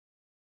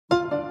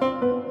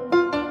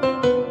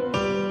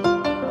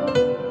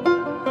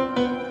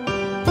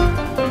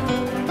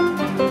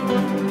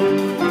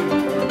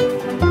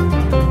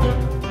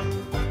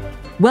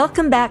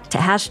Welcome back to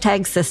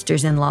Hashtag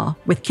Sisters-in-Law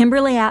with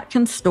Kimberly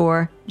Atkins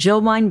Storr,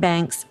 Jill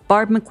Wine-Banks,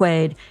 Barb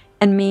McQuaid,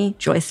 and me,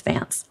 Joyce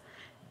Vance.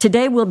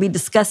 Today we'll be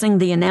discussing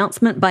the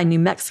announcement by New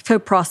Mexico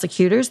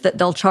prosecutors that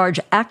they'll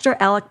charge actor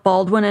Alec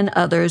Baldwin and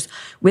others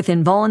with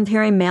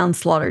involuntary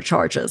manslaughter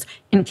charges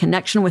in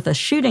connection with a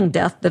shooting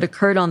death that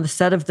occurred on the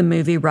set of the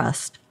movie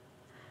Rust.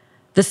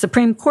 The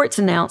Supreme Court's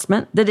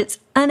announcement that it's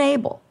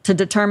unable to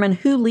determine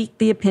who leaked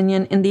the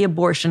opinion in the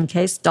abortion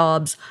case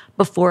Dobbs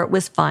before it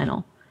was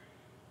final.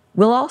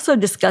 We'll also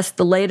discuss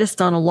the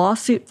latest on a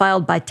lawsuit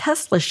filed by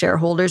Tesla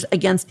shareholders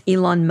against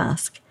Elon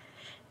Musk.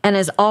 And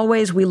as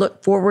always, we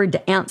look forward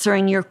to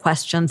answering your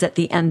questions at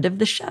the end of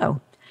the show.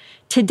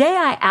 Today,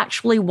 I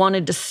actually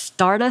wanted to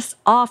start us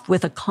off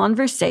with a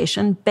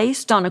conversation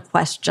based on a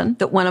question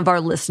that one of our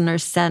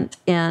listeners sent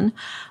in.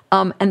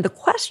 And the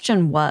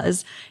question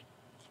was,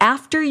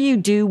 after you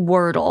do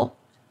Wordle,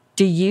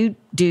 do you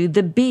do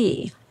the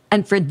bee?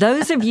 And for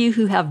those of you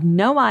who have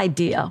no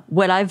idea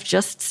what I've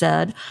just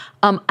said,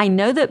 I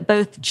know that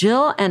both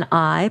Jill and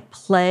I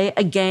play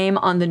a game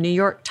on the New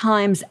York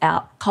Times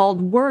app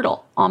called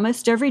Wordle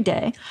almost every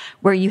day,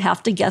 where you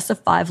have to guess a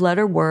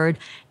 5-letter word.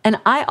 And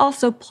I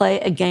also play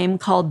a game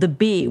called The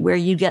Bee, where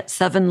you get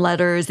 7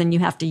 letters and you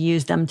have to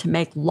use them to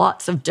make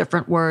lots of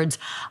different words.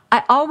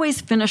 I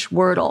always finish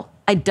Wordle.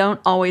 I don't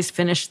always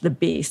finish the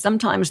bee.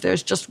 Sometimes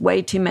there's just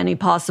way too many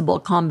possible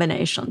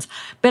combinations.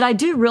 But I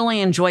do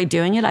really enjoy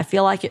doing it. I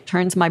feel like it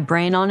turns my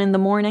brain on in the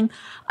morning.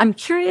 I'm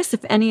curious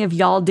if any of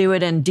y'all do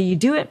it, and do you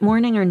do it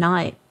morning or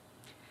night?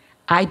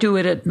 I do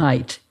it at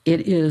night.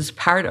 It is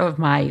part of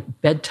my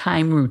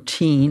bedtime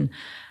routine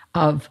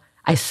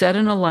I set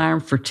an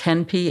alarm for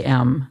 10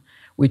 p.m.,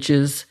 which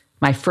is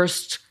my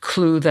first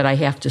clue that I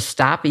have to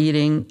stop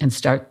eating and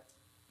start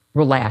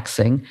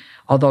relaxing,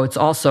 although it's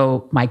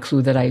also my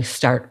clue that I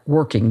start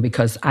working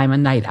because I'm a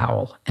night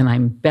owl and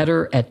I'm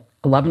better at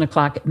 11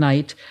 o'clock at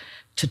night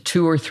to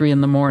 2 or 3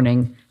 in the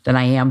morning than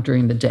I am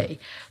during the day.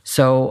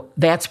 So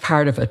that's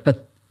part of it.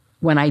 But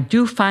when I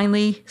do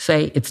finally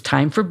say it's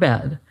time for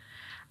bed,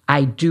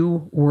 I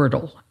do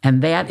Wordle.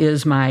 And that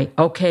is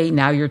okay,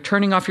 now you're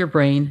turning off your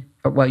brain.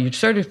 Well,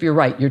 you're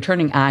right, you're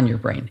turning on your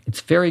brain. It's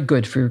very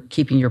good for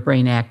keeping your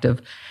brain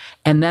active.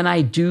 And then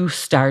I do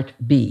start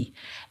bee.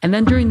 And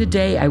then during the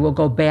day, I will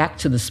go back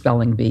to the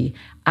spelling bee.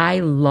 I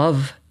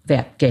love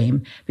that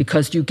game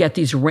because you get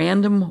these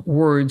random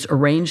words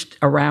arranged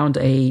around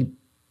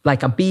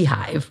like a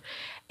beehive.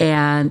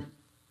 And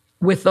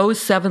with those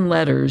 7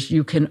 letters,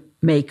 you can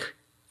make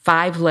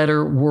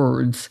 5-letter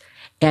words.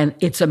 And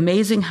it's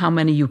amazing how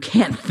many you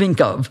can't think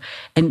of.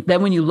 And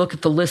then when you look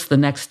at the list the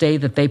next day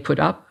that they put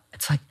up,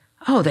 it's like,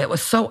 oh, that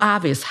was so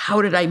obvious.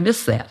 How did I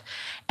miss that?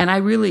 And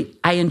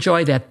I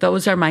enjoy that.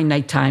 Those are my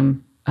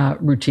nighttime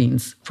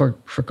routines for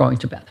going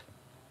to bed.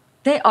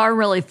 They are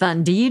really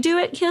fun. Do you do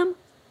it, Kim?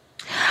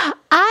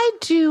 I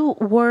do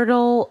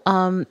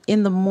Wordle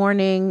in the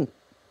morning,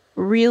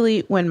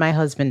 really when my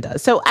husband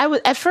does. So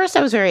at first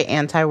I was very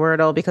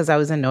anti-Wordle because I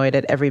was annoyed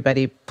at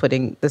everybody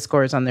putting the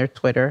scores on their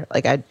Twitter.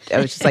 Like I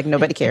was just like,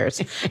 nobody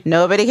cares.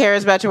 Nobody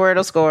cares about your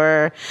Wordle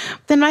score.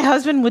 Then my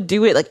husband would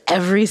do it like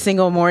every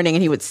single morning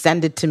and he would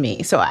send it to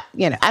me. So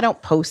I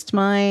don't post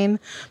mine,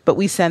 but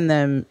we send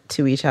them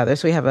to each other.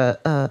 So we have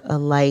a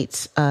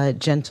light,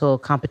 gentle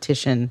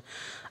competition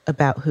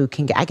about who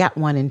can get. I got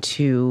 1 and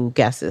 2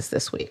 guesses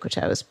this week, which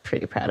I was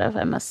pretty proud of,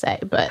 I must say.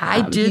 But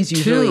I did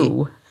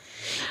too.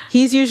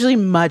 He's usually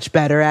much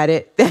better at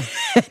it than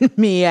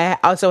me. I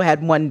also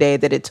had one day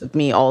that it took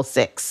me all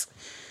 6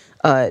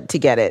 to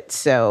get it.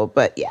 So,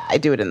 but yeah, I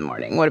do it in the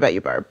morning. What about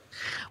you, Barb?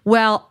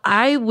 Well,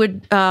 I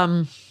would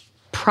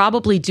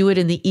probably do it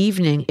in the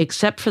evening,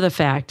 except for the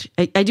fact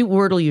I do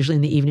Wordle usually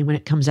in the evening when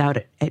it comes out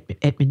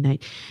at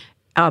midnight.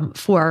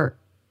 For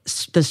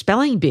the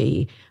spelling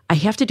bee, I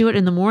have to do it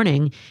in the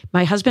morning.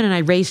 My husband and I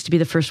race to be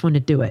the first one to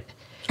do it.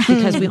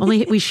 Because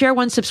we share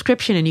one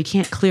subscription and you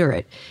can't clear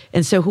it.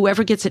 And so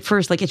whoever gets it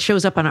first, like it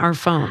shows up on our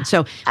phone.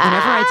 So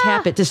whenever I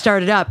tap it to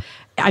start it up,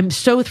 I'm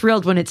so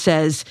thrilled when it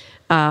says,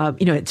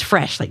 it's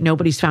fresh, like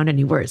nobody's found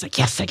any words. Like,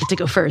 yes, I get to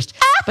go first.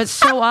 But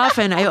so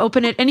often I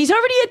open it and he's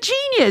already a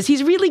genius.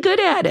 He's really good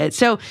at it.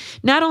 So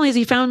not only has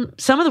he found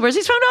some of the words,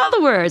 he's found all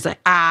the words.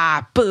 Like,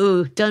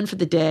 boo, done for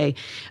the day.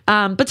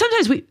 But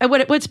sometimes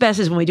what's best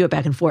is when we do it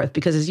back and forth,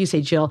 because as you say,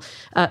 Jill,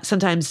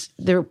 sometimes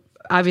there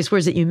obvious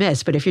words that you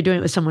miss, but if you're doing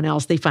it with someone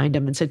else, they find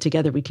them. And so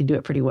together we can do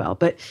it pretty well.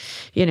 But,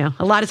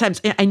 a lot of times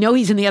I know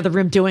he's in the other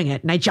room doing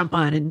it and I jump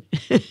on and,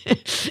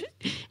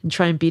 and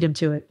try and beat him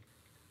to it.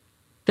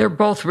 They're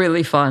both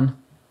really fun.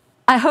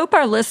 I hope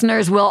our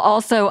listeners will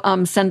also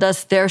send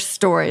us their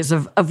stories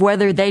of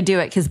whether they do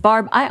it. Because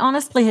Barb, I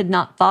honestly had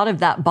not thought of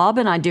that. Bob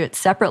and I do it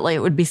separately. It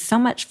would be so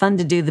much fun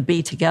to do the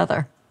bee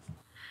together.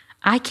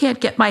 I can't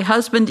get my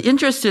husband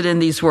interested in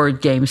these word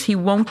games. He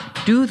won't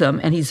do them,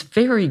 and he's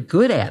very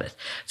good at it.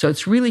 So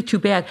it's really too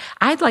bad.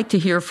 I'd like to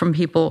hear from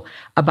people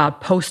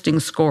about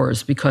posting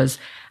scores, because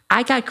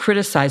I got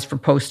criticized for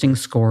posting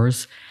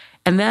scores.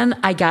 And then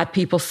I got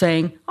people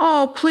saying,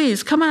 oh,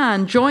 please, come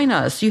on, join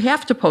us. You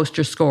have to post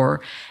your score.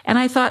 And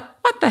I thought,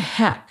 what the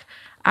heck?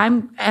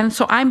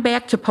 I'm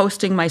back to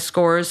posting my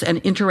scores and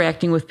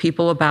interacting with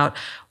people about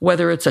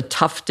whether it's a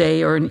tough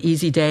day or an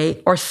easy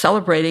day, or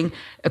celebrating,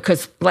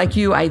 because like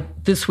you, I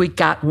this week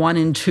got 1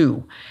 and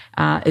 2.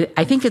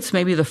 I think it's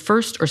maybe the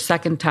first or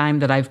second time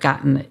that I've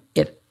gotten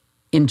it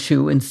in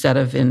 2 instead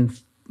of in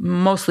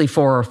mostly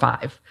 4 or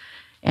 5.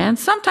 And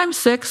sometimes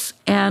 6,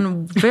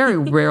 and very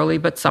rarely,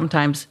 but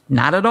sometimes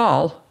not at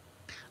all.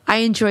 I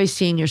enjoy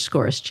seeing your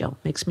scores, Jill.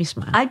 Makes me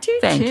smile. I do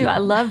Thank too. you. I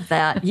love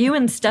that. You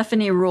and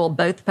Stephanie Rule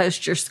both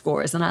post your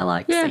scores, and I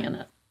like seeing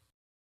it.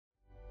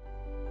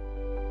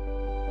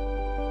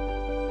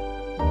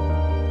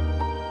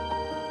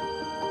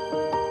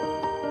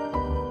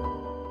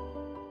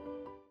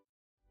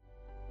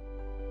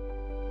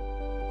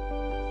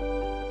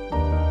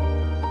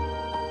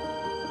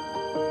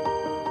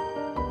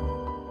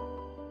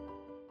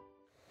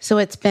 So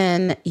it's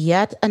been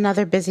yet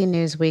another busy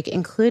news week,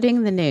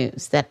 including the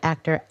news that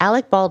actor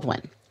Alec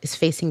Baldwin is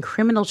facing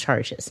criminal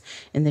charges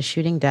in the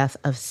shooting death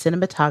of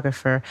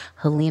cinematographer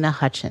Helena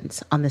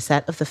Hutchins on the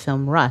set of the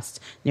film Rust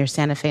near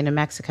Santa Fe, New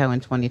Mexico in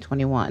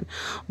 2021.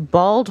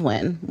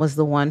 Baldwin was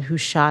the one who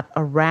shot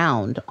a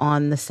round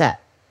on the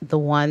set, the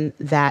one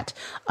that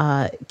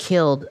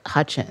killed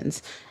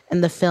Hutchins.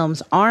 In the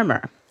film's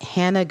armor,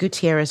 Hannah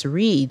Gutierrez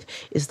Reed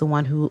is the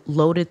one who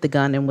loaded the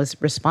gun and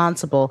was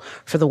responsible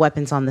for the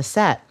weapons on the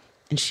set,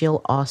 and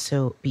she'll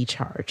also be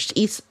charged.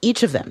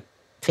 Each of them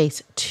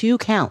face 2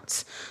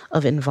 counts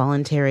of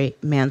involuntary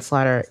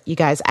manslaughter. You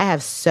guys, I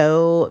have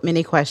so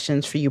many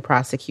questions for you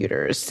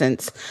prosecutors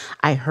since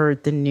I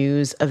heard the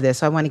news of this.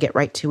 So I want to get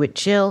right to it.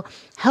 Jill,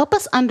 help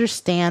us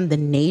understand the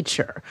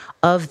nature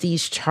of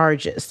these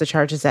charges, the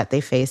charges that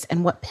they face,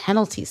 and what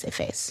penalties they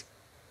face.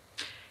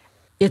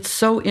 It's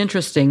so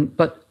interesting,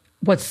 but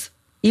what's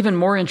even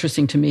more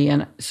interesting to me,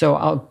 and so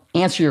I'll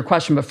answer your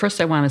question, but first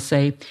I want to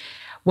say,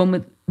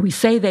 when we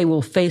say they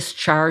will face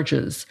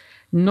charges,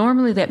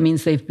 normally that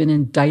means they've been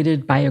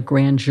indicted by a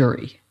grand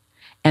jury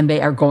and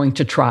they are going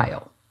to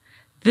trial.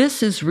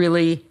 This is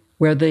really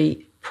where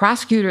the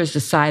prosecutor has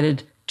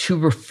decided to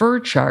refer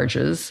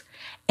charges,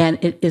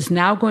 and it is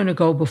now going to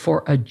go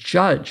before a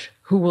judge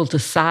who will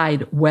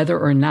decide whether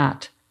or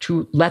not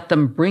to let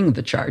them bring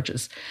the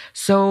charges.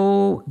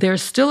 So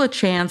there's still a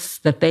chance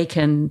that they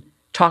can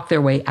talk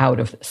their way out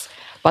of this.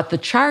 But the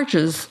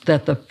charges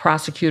that the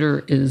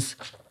prosecutor is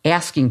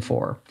asking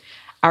for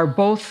are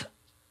both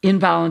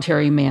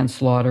involuntary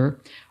manslaughter,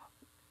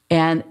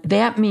 and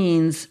that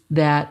means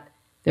that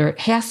there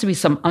has to be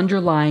some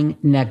underlying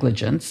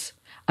negligence.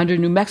 Under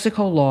New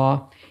Mexico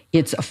law,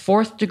 it's a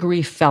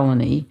 4th-degree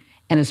felony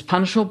and is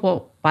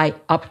punishable by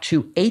up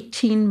to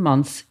 18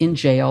 months in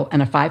jail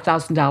and a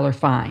 $5,000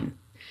 fine.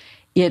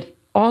 It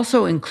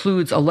also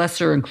includes a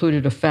lesser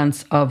included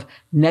offense of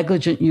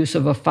negligent use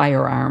of a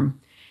firearm.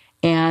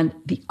 And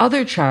the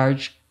other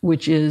charge,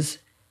 which is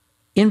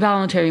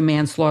involuntary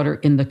manslaughter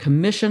in the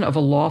commission of a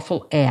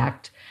lawful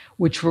act,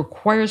 which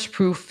requires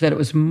proof that it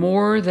was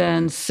more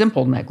than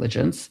simple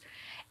negligence.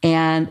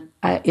 And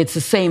it's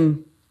the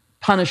same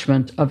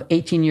punishment of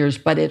 18 years,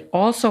 but it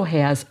also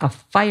has a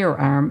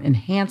firearm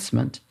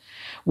enhancement,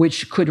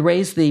 which could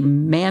raise the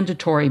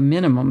mandatory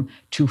minimum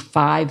to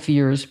 5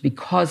 years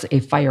because a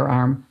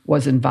firearm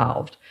was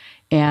involved.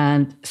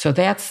 And so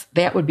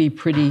that would be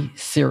pretty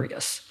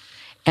serious.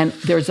 And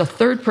there's a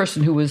third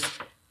person who was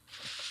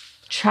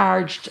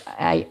charged,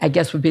 I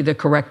guess would be the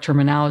correct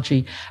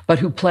terminology, but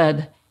who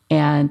pled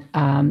and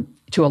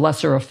to a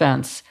lesser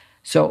offense.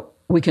 So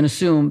we can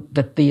assume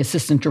that the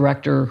assistant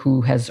director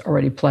who has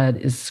already pled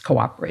is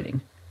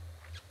cooperating.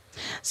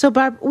 So,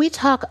 Barb, we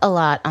talk a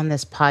lot on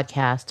this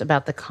podcast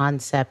about the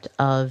concept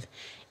of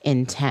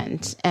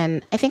intent.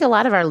 And I think a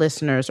lot of our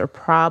listeners are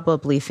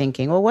probably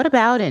thinking, well, what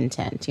about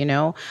intent? You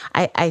know,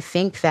 I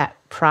think that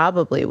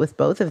probably with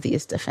both of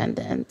these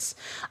defendants,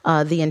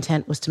 the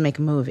intent was to make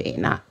a movie,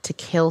 not to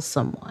kill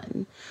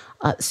someone.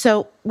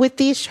 So with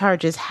these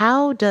charges,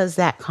 how does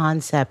that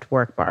concept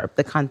work, Barb,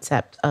 the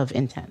concept of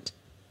intent?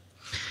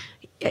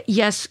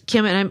 Yes,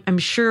 Kim, and I'm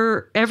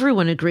sure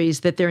everyone agrees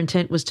that their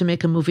intent was to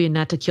make a movie and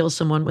not to kill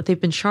someone. What they've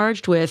been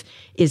charged with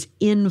is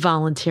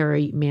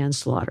involuntary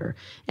manslaughter.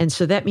 And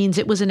so that means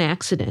it was an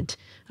accident,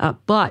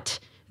 but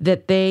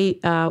that they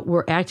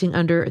were acting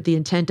under the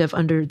intent of,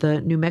 under the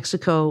New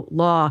Mexico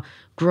law,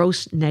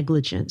 gross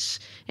negligence.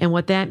 And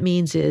what that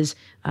means is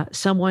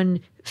someone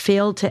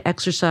failed to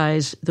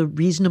exercise the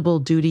reasonable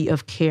duty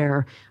of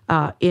care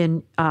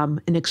in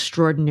an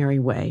extraordinary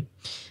way.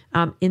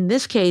 In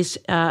this case,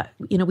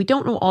 we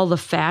don't know all the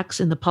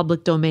facts in the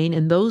public domain,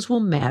 and those will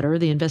matter.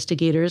 The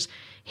investigators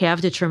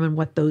have determined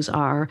what those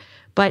are.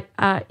 But,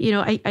 I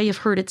have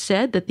heard it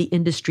said that the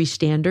industry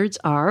standards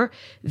are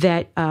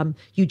that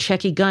you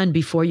check a gun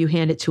before you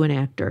hand it to an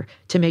actor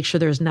to make sure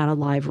there's not a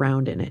live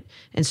round in it.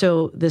 And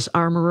so this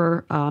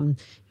armorer,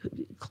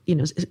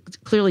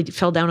 clearly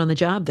fell down on the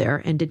job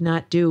there and did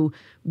not do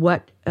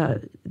what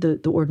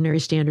the ordinary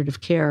standard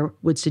of care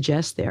would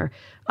suggest there.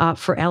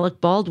 For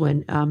Alec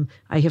Baldwin,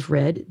 I have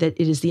read that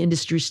it is the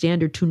industry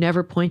standard to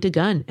never point a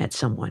gun at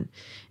someone.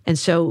 And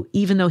so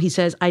even though he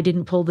says, I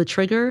didn't pull the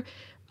trigger,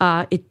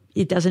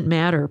 it doesn't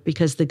matter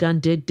because the gun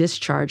did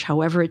discharge,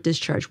 however it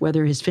discharged,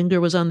 whether his finger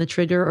was on the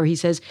trigger or he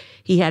says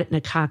he had it in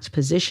a cocked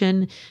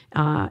position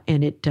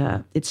and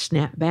it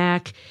snapped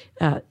back.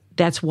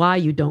 That's why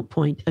you don't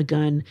point a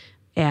gun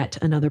at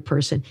another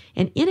person.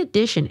 And in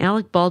addition,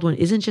 Alec Baldwin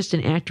isn't just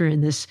an actor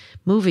in this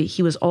movie,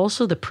 he was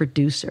also the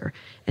producer.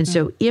 And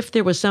so if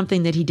there was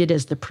something that he did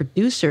as the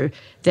producer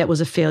that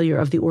was a failure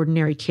of the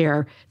ordinary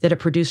care that a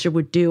producer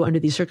would do under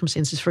these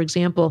circumstances, for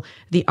example,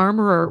 the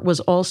armorer was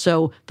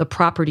also the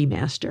property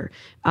master,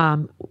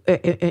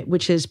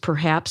 which is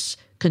perhaps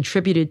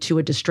contributed to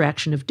a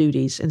distraction of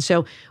duties. And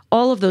so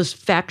all of those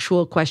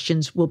factual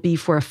questions will be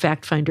for a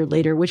fact finder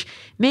later, which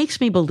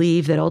makes me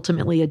believe that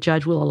ultimately a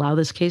judge will allow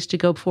this case to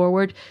go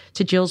forward.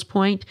 To Jill's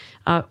point,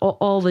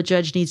 all the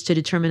judge needs to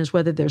determine is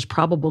whether there's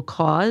probable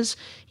cause.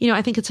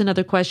 I think it's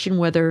another question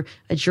whether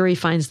a jury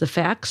finds the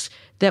facts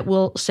that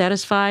will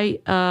satisfy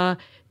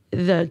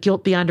the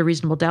guilt beyond a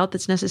reasonable doubt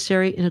that's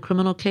necessary in a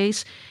criminal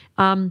case.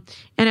 And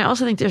I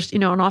also think there's,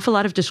 an awful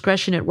lot of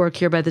discretion at work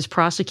here by this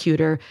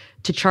prosecutor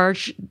to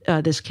charge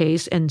this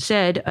case, and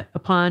said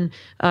upon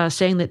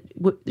saying that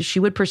she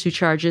would pursue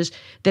charges,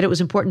 that it was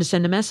important to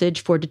send a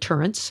message for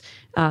deterrence,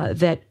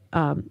 that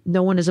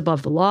no one is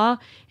above the law,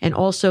 and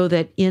also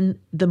that in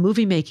the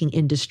movie-making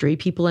industry,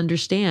 people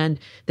understand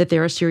that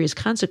there are serious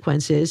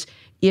consequences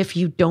if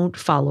you don't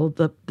follow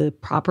the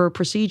proper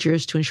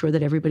procedures to ensure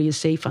that everybody is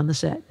safe on the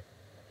set.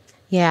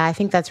 Yeah, I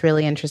think that's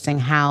really interesting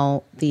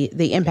how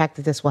the impact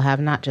that this will have,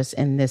 not just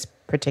in this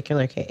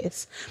particular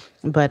case,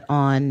 but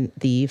on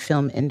the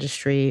film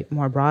industry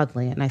more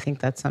broadly. And I think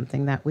that's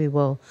something that we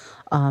will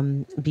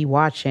be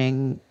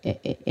watching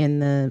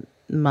in the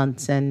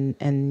months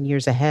and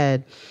years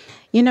ahead.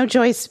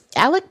 Joyce,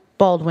 Alec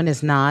Baldwin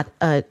is not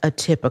a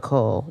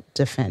typical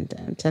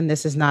defendant, and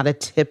this is not a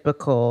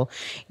typical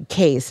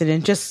case. And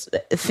in just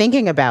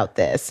thinking about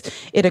this,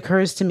 it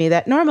occurs to me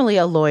that normally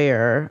a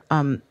lawyer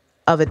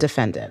of a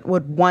defendant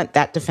would want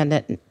that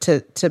defendant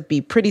to be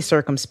pretty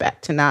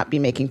circumspect, to not be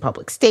making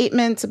public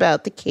statements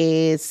about the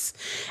case,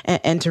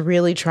 and to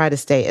really try to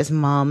stay as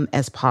mum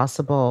as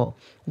possible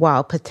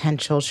while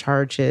potential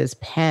charges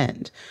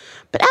penned.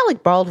 But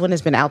Alec Baldwin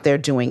has been out there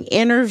doing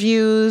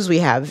interviews. We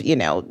have,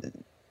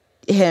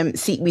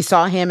 we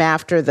saw him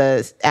after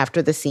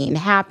the scene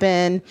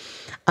happened.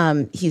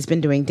 He's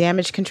been doing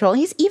damage control.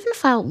 He's even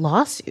filed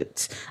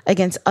lawsuits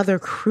against other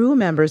crew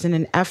members in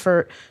an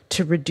effort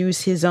to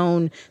reduce his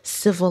own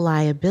civil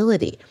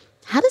liability.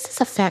 How does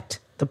this affect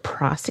the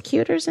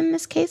prosecutors in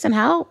this case, and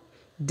how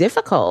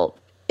difficult,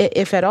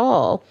 if at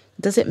all,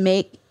 does it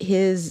make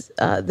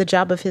the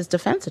job of his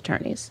defense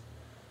attorneys?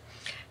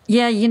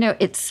 Yeah,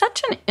 it's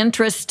such an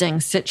interesting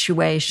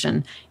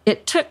situation.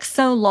 It took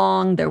so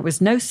long. There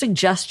was no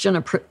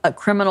suggestion a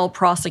criminal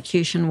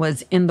prosecution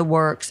was in the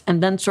works.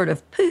 And then sort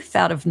of poof,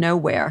 out of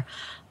nowhere,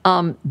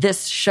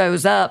 this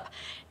shows up.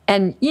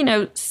 And,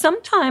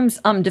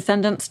 sometimes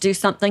defendants do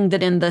something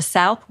that in the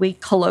South we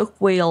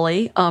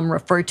colloquially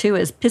refer to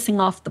as pissing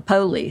off the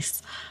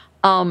police.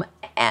 And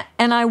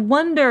I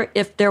wonder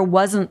if there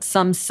wasn't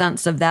some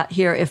sense of that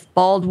here, if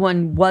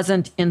Baldwin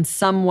wasn't in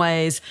some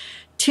ways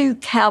too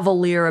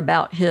cavalier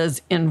about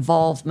his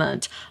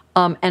involvement.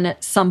 And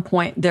at some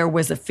point there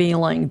was a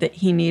feeling that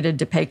he needed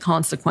to pay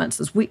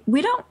consequences. We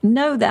don't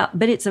know that,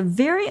 but it's a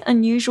very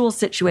unusual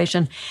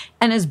situation.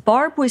 And as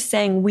Barb was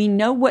saying, we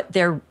know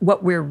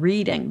what we're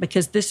reading,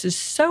 because this is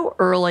so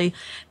early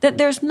that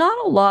there's not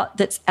a lot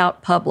that's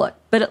out public.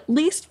 But at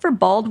least for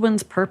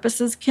Baldwin's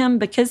purposes, Kim,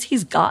 because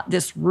he's got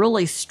this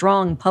really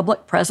strong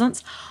public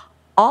presence,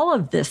 all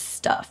of this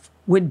stuff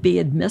would be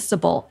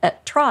admissible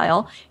at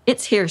trial.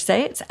 It's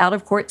hearsay. It's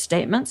out-of-court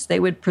statements. They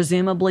would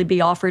presumably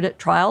be offered at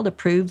trial to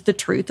prove the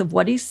truth of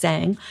what he's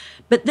saying.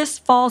 But this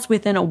falls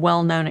within a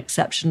well-known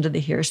exception to the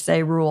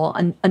hearsay rule,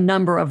 a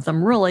number of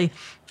them really,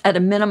 at a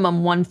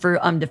minimum one for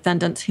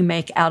defendants who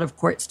make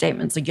out-of-court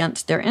statements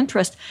against their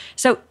interest.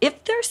 So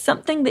if there's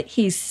something that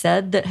he's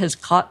said that has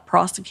caught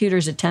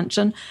prosecutors'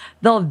 attention,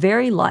 they'll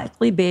very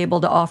likely be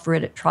able to offer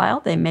it at trial.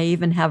 They may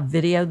even have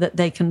video that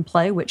they can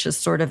play, which is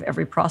sort of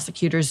every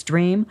prosecutor's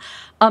dream.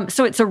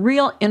 So it's a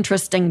real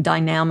interesting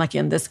dynamic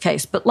in this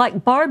case. But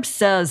like Barb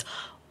says,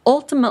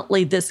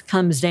 ultimately, this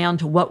comes down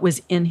to what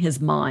was in his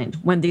mind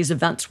when these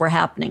events were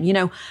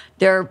happening.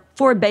 There are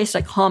 4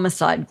 basic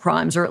homicide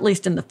crimes, or at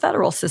least in the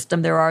federal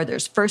system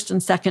there's first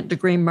and second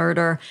degree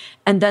murder,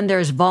 and then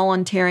there's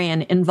voluntary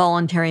and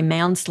involuntary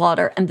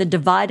manslaughter. And the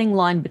dividing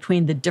line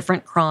between the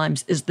different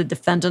crimes is the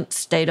defendant's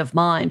state of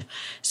mind.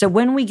 So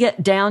when we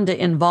get down to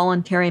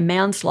involuntary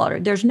manslaughter,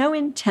 there's no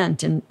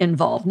intent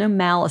involved, no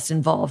malice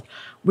involved.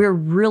 We're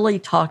really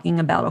talking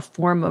about a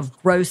form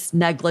of gross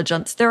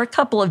negligence. There are a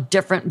couple of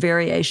different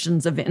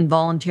variations of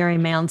involuntary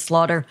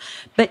manslaughter,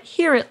 but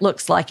here it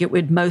looks like it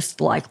would most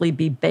likely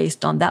be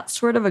based on that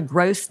sort of a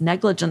gross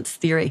negligence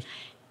theory.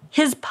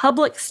 His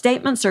public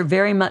statements are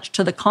very much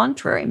to the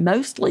contrary.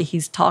 Mostly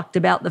he's talked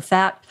about the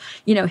fact,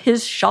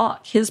 his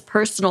shock, his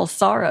personal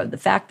sorrow, the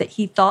fact that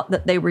he thought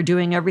that they were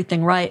doing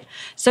everything right.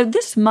 So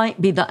this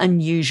might be the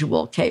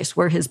unusual case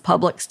where his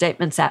public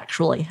statements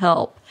actually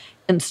help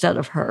instead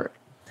of hurt.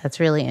 That's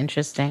really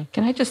interesting.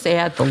 Can I just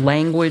add the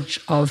language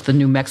of the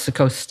New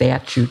Mexico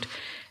statute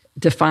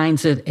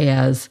defines it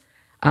as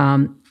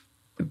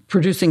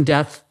producing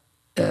death,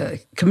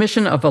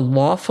 commission of a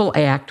lawful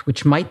act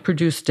which might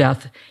produce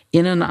death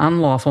in an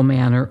unlawful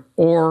manner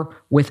or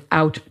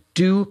without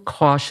due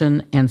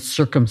caution and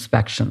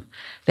circumspection.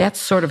 That's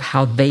sort of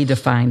how they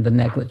define the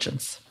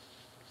negligence.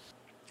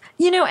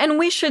 And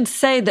we should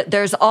say that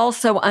there's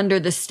also under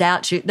the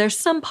statute, there's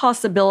some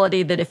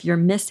possibility that if you're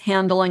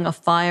mishandling a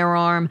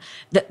firearm,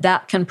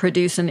 that can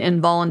produce an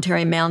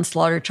involuntary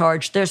manslaughter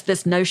charge. There's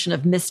this notion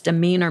of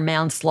misdemeanor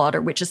manslaughter,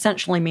 which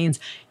essentially means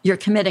you're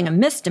committing a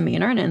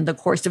misdemeanor, and in the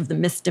course of the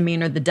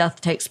misdemeanor, the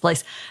death takes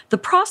place. The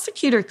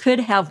prosecutor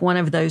could have one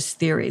of those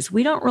theories.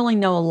 We don't really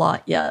know a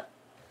lot yet.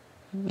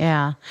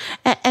 Yeah.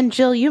 And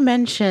Jill, you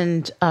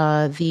mentioned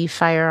the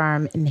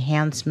firearm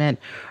enhancement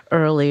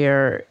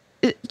earlier.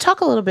 Talk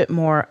a little bit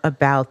more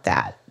about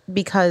that,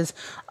 because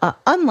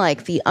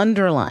unlike the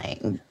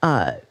underlying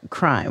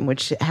crime,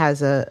 which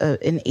has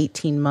an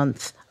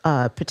 18-month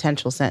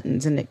potential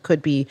sentence, and it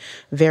could be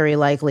very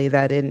likely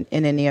that in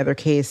any other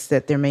case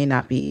that there may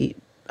not be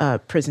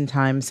prison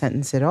time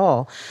sentence at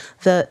all,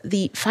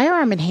 the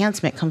firearm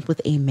enhancement comes with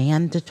a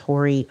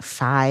mandatory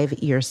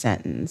 5-year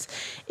sentence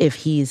if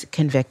he's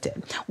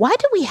convicted. Why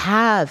do we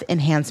have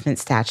enhancement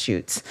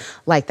statutes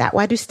like that?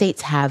 Why do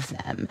states have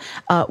them,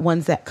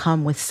 ones that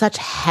come with such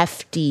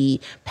hefty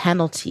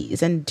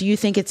penalties? And do you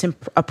think it's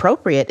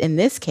appropriate in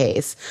this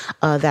case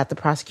that the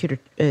prosecutor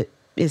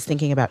is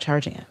thinking about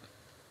charging it?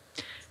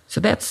 So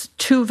that's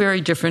two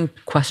very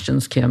different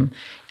questions, Kim.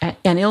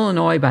 And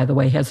Illinois, by the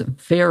way, has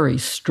very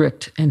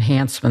strict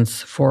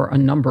enhancements for a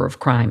number of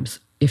crimes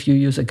if you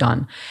use a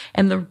gun.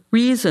 And the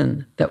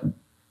reason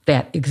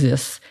that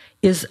exists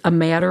is a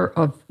matter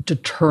of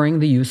deterring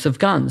the use of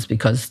guns,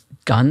 because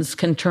guns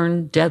can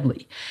turn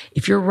deadly.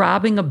 If you're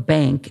robbing a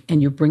bank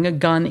and you bring a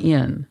gun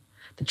in,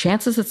 the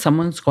chances that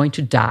someone's going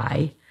to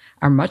die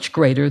are much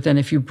greater than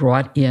if you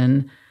brought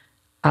in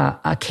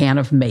a can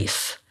of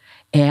mace.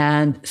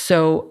 And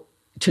so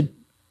to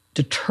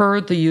deter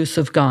the use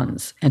of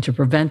guns and to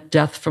prevent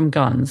death from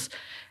guns,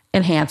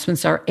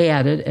 enhancements are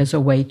added as a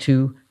way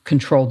to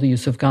control the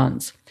use of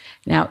guns.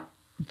 Now,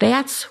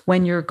 that's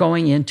when you're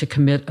going in to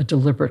commit a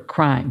deliberate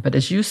crime. But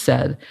as you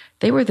said,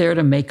 they were there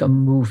to make a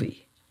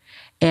movie.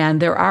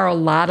 And there are a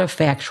lot of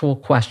factual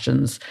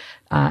questions.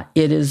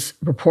 It is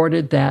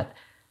reported that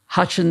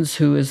Hutchins,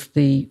 who is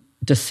the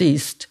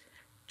deceased,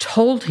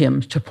 told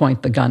him to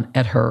point the gun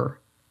at her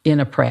in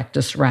a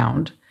practice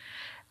round.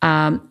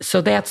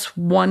 So that's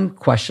one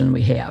question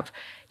we have.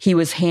 He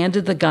was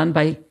handed the gun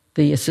by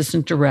the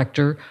assistant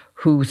director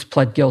who's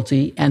pled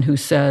guilty and who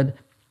said,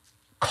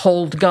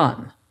 cold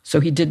gun. So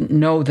he didn't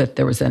know that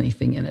there was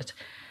anything in it.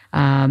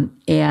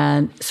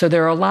 And so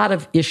there are a lot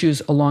of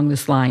issues along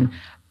this line.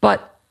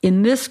 But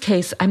in this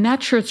case, I'm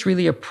not sure it's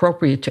really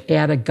appropriate to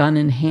add a gun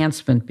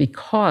enhancement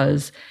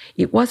because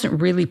it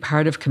wasn't really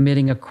part of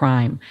committing a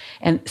crime.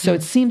 And so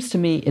it seems to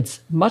me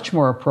it's much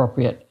more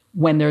appropriate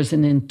when there's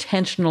an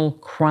intentional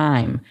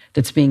crime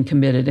that's being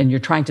committed and you're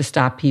trying to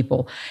stop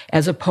people,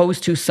 as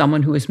opposed to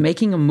someone who is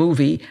making a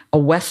movie, a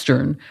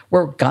Western,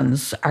 where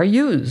guns are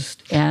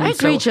used. And I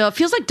agree, Jill. It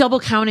feels like double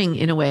counting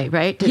in a way,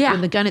 right? Yeah.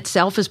 When the gun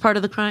itself is part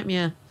of the crime,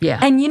 yeah. Yeah.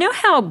 And you know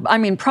how,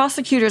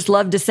 prosecutors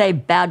love to say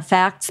bad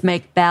facts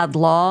make bad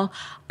law.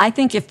 I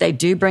think if they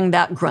do bring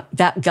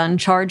that gun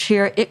charge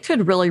here, it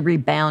could really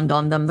rebound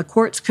on them. The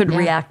courts could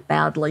react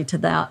badly to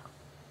that.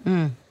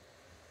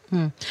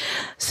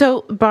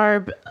 So,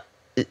 Barb,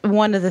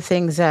 one of the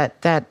things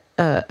that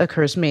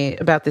occurs to me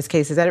about this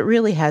case is that it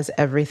really has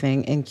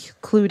everything,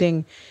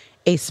 including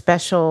a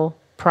special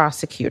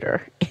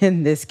prosecutor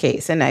in this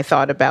case. And I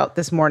thought about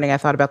this morning,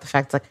 the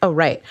fact like, oh,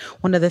 right.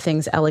 One of the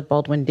things Alec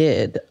Baldwin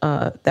did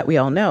that we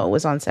all know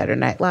was on Saturday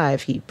Night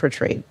Live. He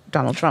portrayed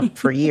Donald Trump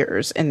for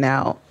years. And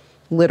now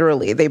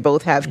literally they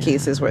both have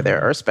cases where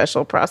there are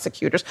special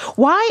prosecutors.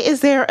 Why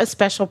is there a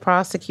special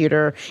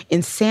prosecutor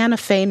in Santa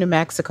Fe, New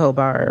Mexico,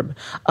 Barb,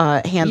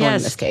 handling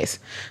this case?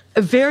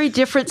 A very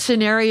different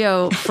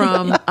scenario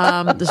from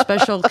the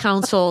special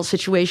counsel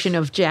situation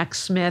of Jack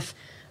Smith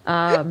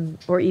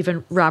or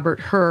even Robert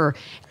Hur.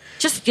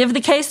 Just give the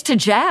case to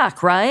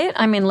Jack, right?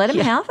 Let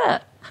him have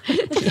it.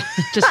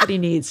 Just what he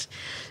needs.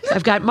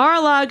 I've got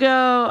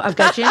Mar-a-Lago, I've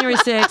got January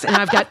 6th, and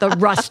I've got the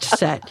Rust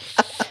set.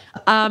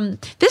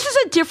 This is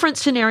a different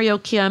scenario,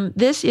 Kim.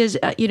 This is,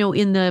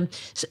 in the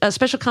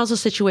special counsel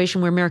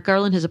situation where Merrick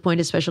Garland has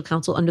appointed special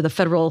counsel under the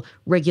federal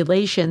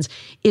regulations,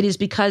 it is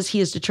because he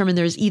has determined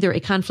there is either a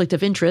conflict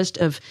of interest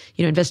of,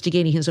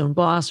 investigating his own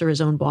boss or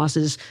his own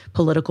boss's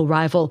political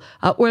rival,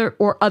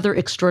 or other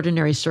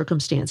extraordinary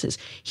circumstances.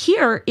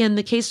 Here, in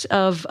the case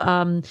of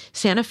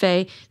Santa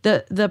Fe,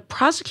 the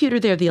prosecutor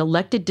there, the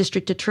elected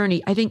district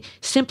attorney, I think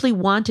simply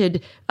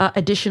wanted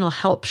additional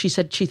help. She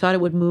said she thought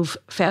it would move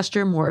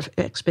faster, more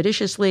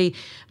expeditiously,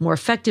 more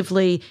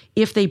effectively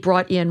if they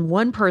brought in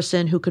one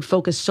person who could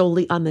focus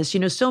solely on this.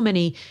 So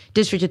many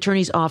district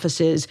attorneys'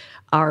 offices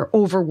are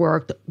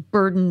overworked,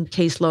 burdened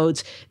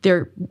caseloads.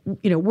 They're,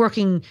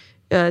 working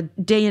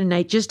day and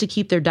night just to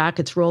keep their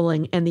dockets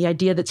rolling. And the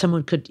idea that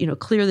someone could,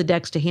 clear the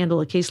decks to handle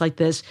a case like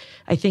this,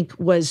 I think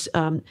was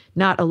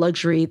not a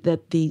luxury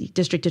that the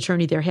district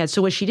attorney there had.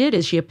 So what she did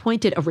is she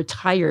appointed a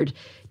retired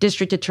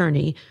district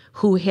attorney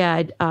who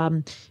had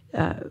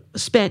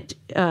spent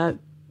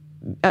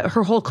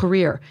her whole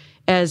career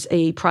as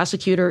a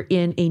prosecutor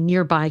in a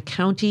nearby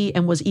county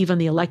and was even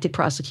the elected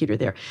prosecutor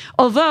there.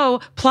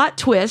 Although, plot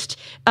twist,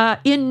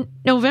 in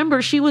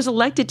November, she was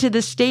elected to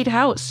the state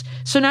house.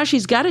 So now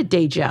she's got a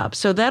day job.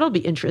 So that'll be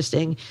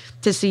interesting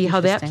to see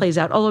how that plays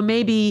out. Although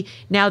maybe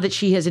now that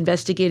she has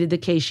investigated the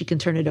case, she can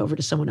turn it over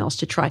to someone else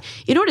to try.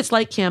 You know what it's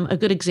like, Kim? A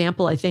good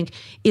example, I think,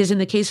 is in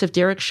the case of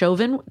Derek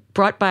Chauvin,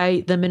 brought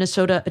by the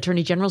Minnesota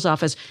Attorney General's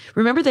office.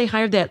 Remember, they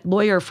hired that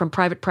lawyer from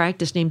private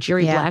practice named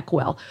Jerry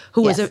Blackwell,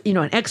 who was an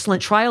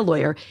excellent trial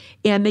lawyer.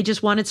 And they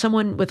just wanted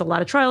someone with a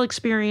lot of trial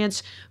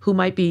experience who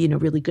might be,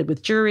 really good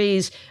with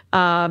juries,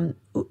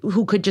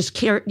 who could just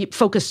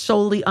focus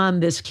solely on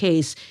this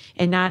case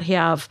and not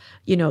have,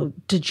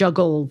 to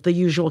juggle the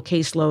usual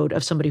caseload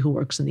of somebody who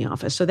works in the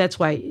office. So that's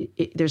why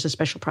there's a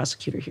special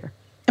prosecutor here.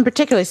 And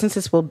particularly since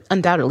this will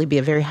undoubtedly be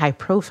a very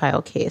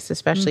high-profile case,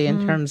 especially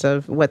in terms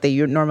of what they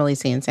normally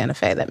see in Santa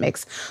Fe. That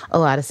makes a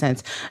lot of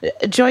sense.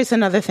 Joyce,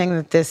 another thing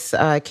that this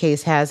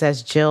case has,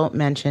 as Jill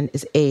mentioned,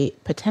 is a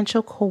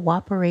potential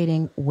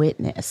cooperating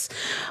witness.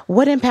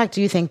 What impact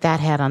do you think that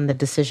had on the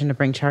decision to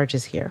bring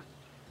charges here?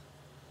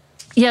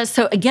 Yeah,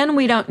 so again,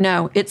 we don't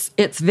know.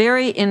 It's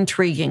very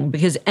intriguing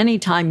because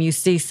anytime you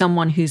see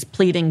someone who's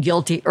pleading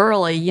guilty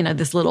early,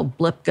 this little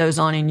blip goes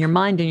on in your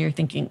mind and you're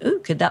thinking, ooh,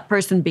 could that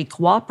person be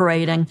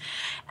cooperating?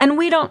 And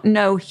we don't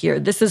know here.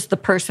 This is the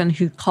person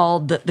who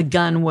called that the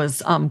gun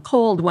was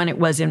cold when it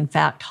was in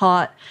fact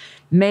hot.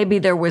 Maybe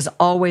there was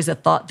always a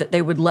thought that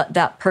they would let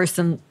that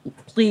person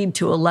plead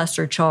to a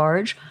lesser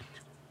charge.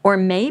 Or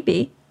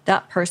maybe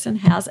that person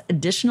has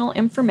additional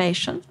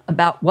information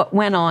about what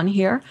went on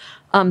here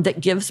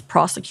that gives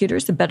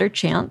prosecutors a better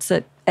chance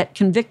at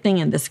convicting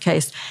in this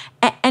case.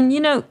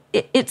 And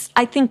it's,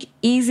 I think,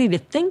 easy to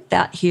think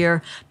that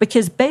here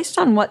because based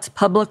on what's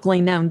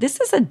publicly known,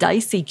 this is a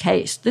dicey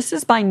case. This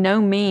is by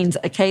no means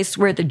a case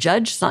where the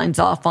judge signs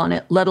off on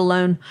it, let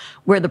alone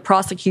where the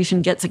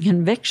prosecution gets a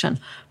conviction.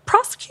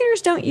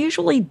 Prosecutors don't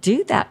usually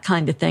do that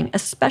kind of thing,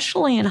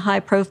 especially in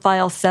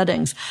high-profile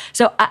settings.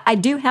 So I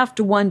do have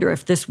to wonder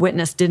if this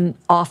witness didn't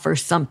offer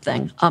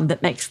something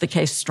that makes the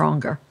case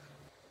stronger.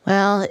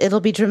 Well,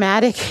 it'll be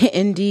dramatic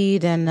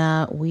indeed,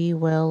 and we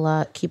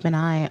will keep an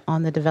eye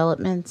on the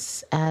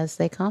developments as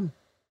they come.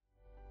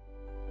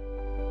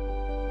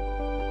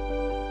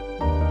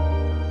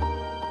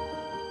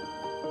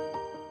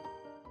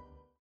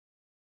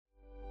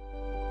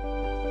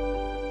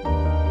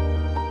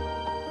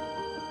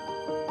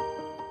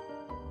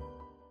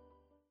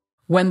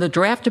 When the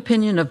draft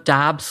opinion of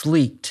Dobbs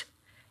leaked,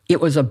 it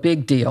was a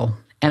big deal.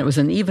 And it was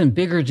an even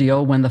bigger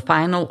deal when the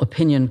final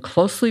opinion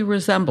closely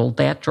resembled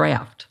that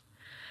draft.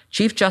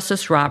 Chief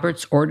Justice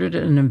Roberts ordered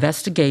an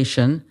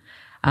investigation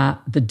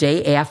the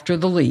day after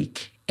the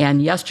leak.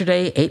 And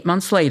yesterday, 8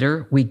 months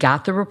later, we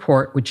got the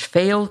report, which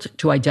failed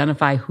to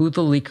identify who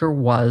the leaker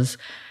was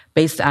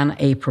based on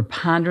a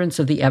preponderance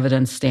of the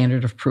evidence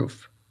standard of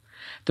proof.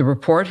 The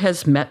report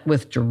has met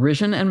with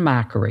derision and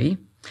mockery.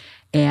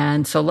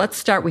 And so let's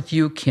start with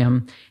you,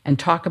 Kim, and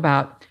talk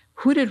about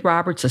who did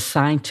Roberts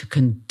assign to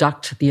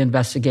conduct the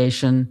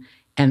investigation,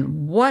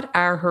 and what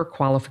are her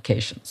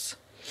qualifications?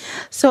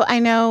 So I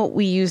know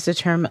we use the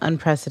term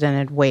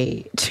unprecedented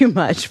way too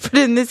much, but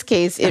in this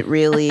case, it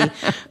really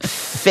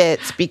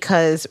fits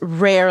because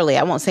rarely,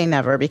 I won't say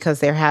never, because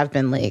there have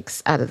been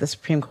leaks out of the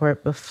Supreme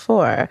Court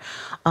before,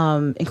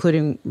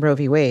 including Roe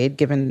v. Wade,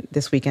 given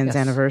this weekend's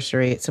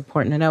anniversary. It's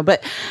important to know.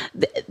 But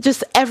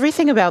just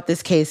everything about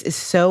this case is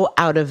so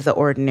out of the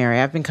ordinary.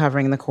 I've been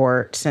covering the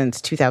court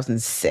since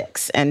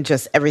 2006, and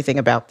just everything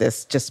about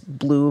this just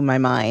blew my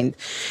mind.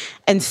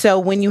 And so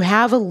when you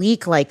have a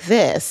leak like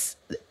this,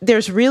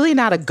 there's really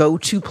not a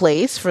go-to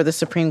place for the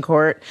Supreme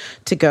Court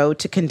to go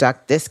to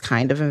conduct this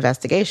kind of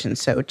investigation.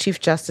 So Chief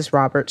Justice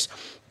Roberts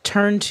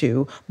turned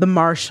to the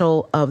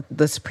Marshal of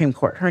the Supreme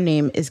Court. Her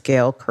name is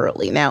Gail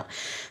Curley. Now,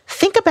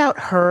 think about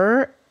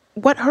her.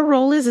 What her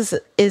role is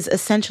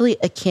essentially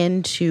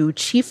akin to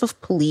Chief of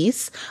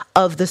Police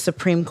of the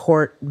Supreme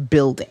Court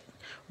building.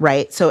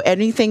 Right? So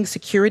anything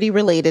security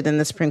related in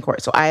the Supreme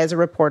Court. So I, as a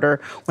reporter,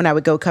 when I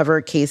would go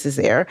cover cases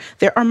there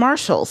are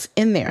marshals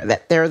in there.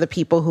 That they're the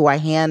people who I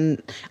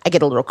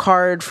get a little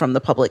card from the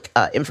Public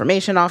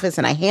Information Office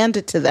and I hand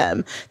it to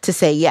them to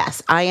say,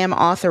 yes, I am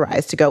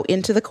authorized to go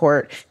into the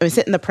court and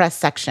sit in the press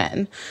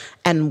section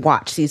and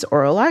watch these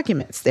oral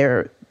arguments.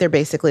 They're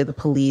basically the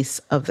police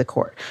of the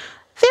court.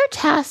 They're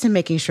tasked in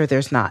making sure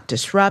there's not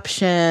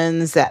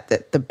disruptions, that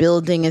the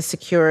building is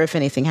secure. If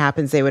anything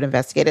happens, they would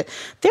investigate it.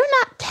 They're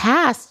not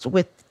tasked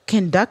with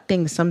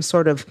conducting some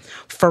sort of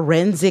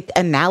forensic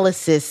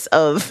analysis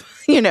of,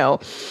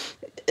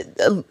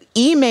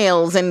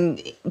 emails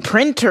and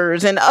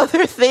printers and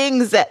other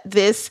things that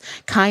this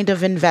kind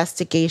of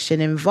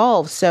investigation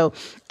involves. So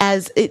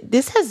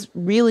this has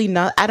really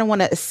not, I don't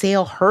want to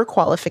assail her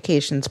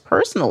qualifications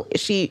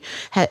personally.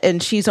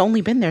 And she's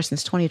only been there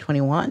since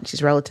 2021.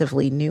 She's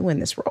relatively new in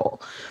this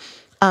role.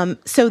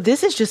 So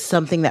this is just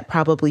something that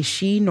probably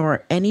she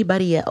nor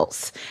anybody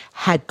else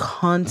had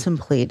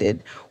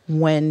contemplated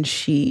when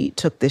she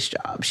took this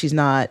job.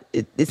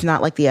 It's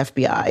not like the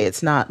FBI.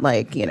 It's not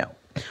like,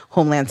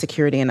 Homeland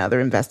Security and other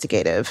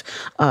investigative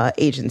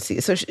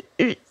agencies. So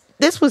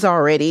this was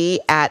already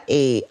at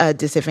a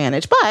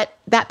disadvantage. But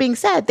that being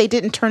said, they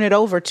didn't turn it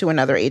over to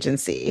another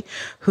agency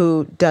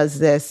who does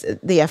this,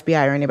 the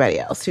FBI or anybody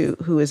else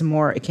who is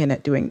more akin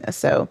at doing this.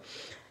 So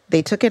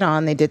they took it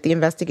on. They did the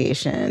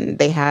investigation.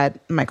 They had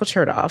Michael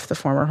Chertoff, the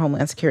former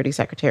Homeland Security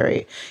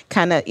Secretary,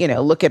 kind of,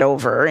 look it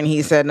over. And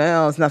he said,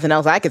 no, there's nothing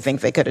else I could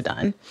think they could have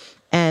done.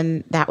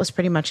 And that was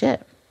pretty much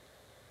it.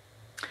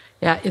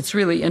 Yeah, it's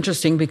really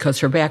interesting because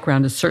her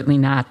background is certainly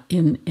not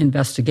in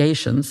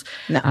investigations.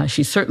 No.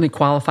 She's certainly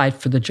qualified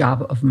for the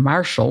job of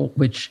marshal,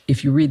 which,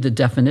 if you read the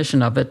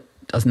definition of it,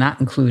 does not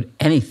include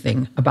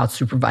anything about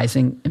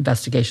supervising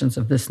investigations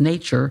of this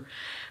nature.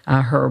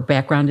 Her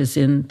background is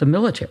in the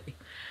military.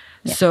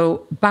 Yeah.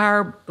 So,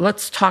 Barb,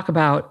 let's talk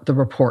about the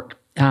report.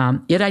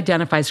 It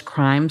identifies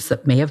crimes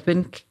that may have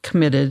been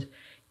committed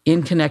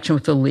in connection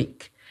with the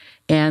leak.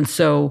 And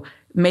so,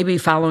 maybe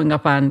following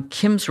up on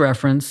Kim's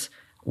reference,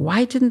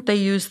 why didn't they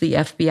use the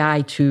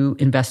FBI to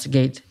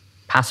investigate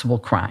possible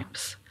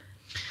crimes?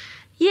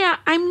 Yeah,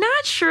 I'm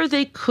not sure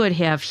they could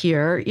have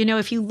here.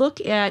 If you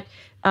look at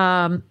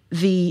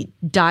the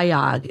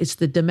DIOG, it's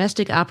the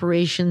Domestic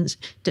Investigations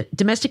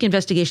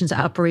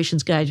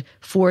Operations Guide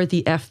for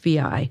the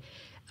FBI.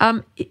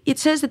 It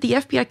says that the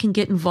FBI can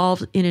get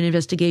involved in an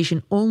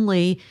investigation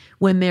only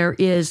when there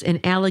is an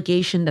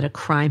allegation that a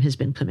crime has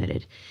been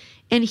committed.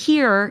 And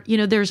here,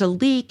 there's a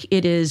leak.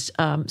 It is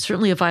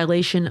certainly a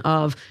violation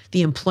of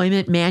the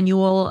employment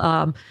manual,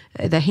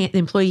 the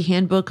employee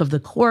handbook of the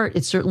court.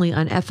 It's certainly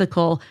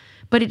unethical,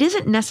 but it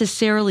isn't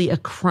necessarily a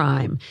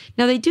crime.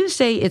 Now, they do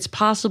say it's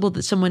possible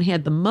that someone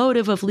had the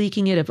motive of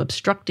leaking it, of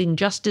obstructing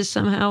justice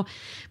somehow,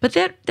 but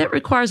that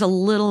requires a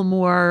little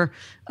more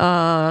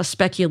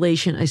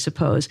speculation, I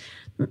suppose.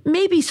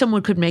 Maybe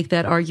someone could make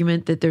that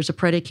argument that there's a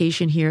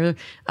predication here.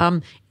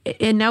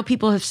 And now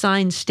people have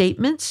signed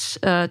statements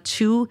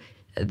to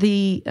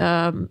the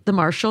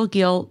marshal,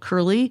 Gail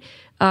Curley.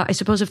 I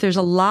suppose if there's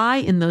a lie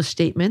in those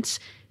statements,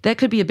 that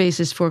could be a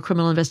basis for a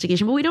criminal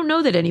investigation. But we don't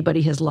know that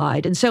anybody has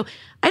lied. And so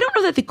I don't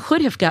know that they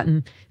could have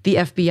gotten the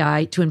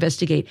FBI to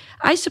investigate.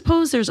 I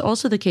suppose there's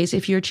also the case,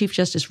 if you're Chief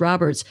Justice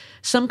Roberts,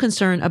 some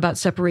concern about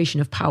separation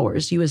of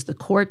powers. You as the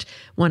court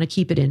want to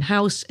keep it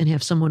in-house and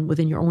have someone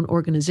within your own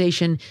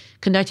organization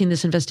conducting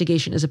this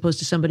investigation as opposed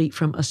to somebody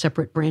from a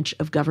separate branch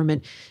of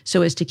government,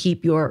 so as to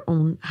keep your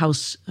own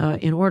house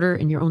in order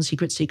and your own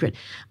secret.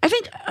 I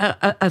think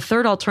a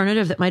third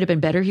alternative that might have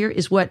been better here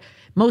is what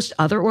most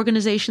other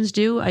organizations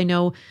do. I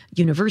know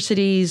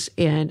universities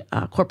and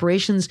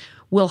corporations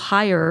will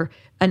hire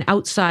an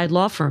outside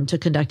law firm to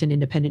conduct an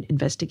independent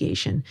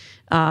investigation.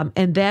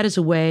 And that is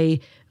a way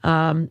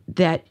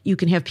that you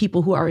can have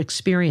people who are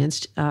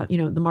experienced.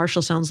 The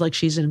marshal sounds like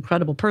she's an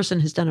incredible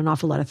person, has done an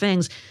awful lot of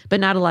things, but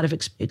not a lot of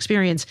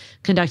experience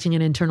conducting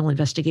an internal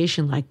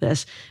investigation like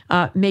this.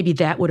 Maybe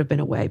that would have been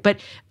a way. But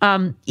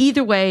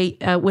either way,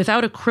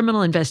 without a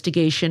criminal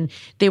investigation,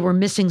 they were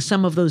missing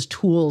some of those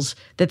tools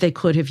that they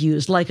could have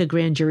used, like a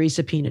grand jury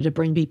subpoena to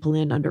bring people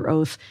in under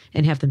oath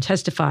and have them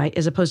testify,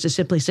 as opposed to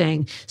simply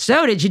saying,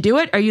 so did you do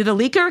it? Are you the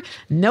leaker?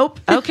 Nope.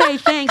 Okay,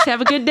 thanks.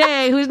 Have a good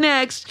day. Who's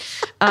next?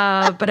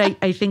 But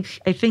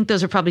I think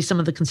those are probably some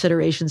of the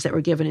considerations that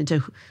were given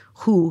into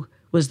who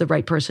was the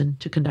right person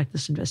to conduct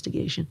this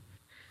investigation.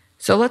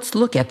 So let's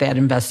look at that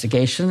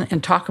investigation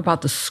and talk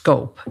about the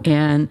scope.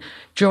 And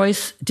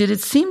Joyce, did it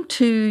seem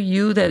to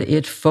you that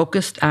it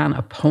focused on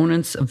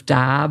opponents of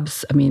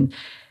Dobbs? I mean,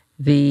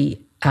 the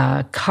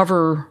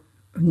cover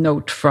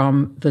note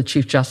from the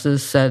Chief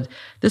Justice said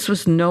this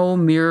was no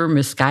mere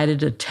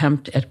misguided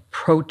attempt at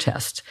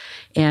protest.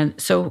 And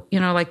so,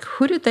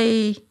 who did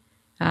they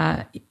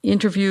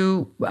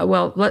interview?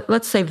 Well,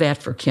 let's save that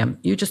for Kim.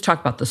 You just talk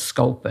about the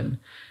scope and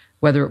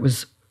whether it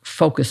was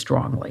focused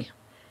wrongly.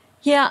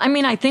 Yeah,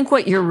 I think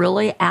what you're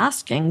really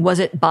asking, was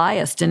it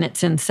biased in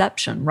its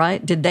inception,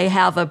 right? Did they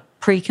have a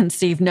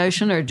preconceived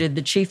notion, or did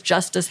the Chief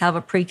Justice have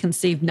a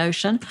preconceived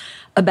notion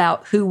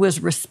about who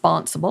was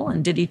responsible?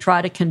 And did he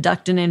try to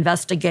conduct an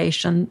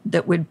investigation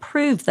that would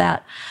prove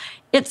that?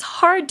 It's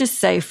hard to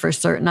say for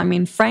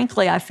certain.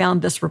 Frankly, I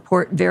found this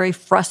report very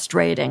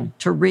frustrating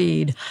to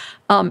read.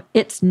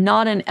 It's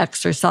not an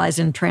exercise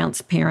in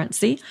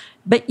transparency,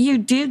 but you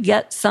do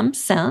get some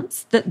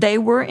sense that they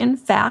were, in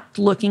fact,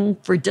 looking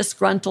for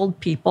disgruntled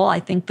people. I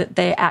think that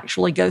they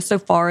actually go so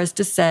far as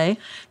to say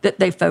that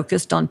they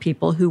focused on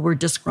people who were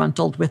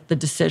disgruntled with the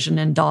decision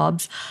in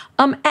Dobbs.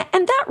 And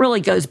that really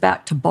goes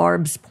back to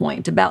Barb's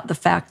point about the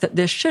fact that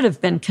this should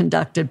have been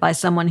conducted by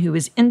someone who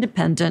is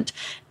independent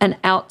and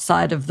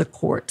outside of the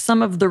court.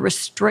 Some of the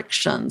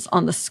restrictions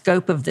on the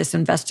scope of this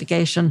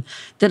investigation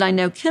that I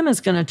know Kim is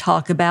going to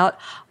talk about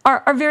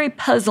are very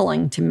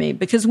puzzling to me,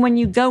 because when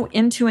you go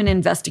into an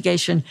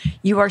investigation,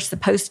 you are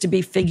supposed to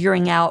be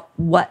figuring out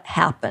what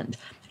happened.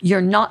 You're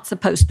not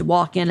supposed to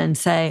walk in and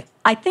say,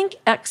 I think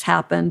X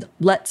happened,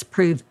 let's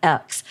prove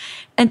X.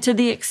 And to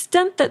the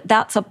extent that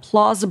that's a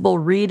plausible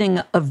reading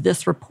of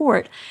this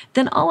report,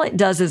 then all it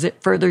does is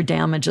it further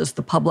damages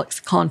the public's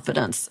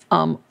confidence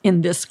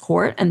in this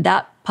court. And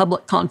that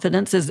public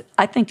confidence is,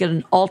 I think, at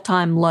an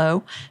all-time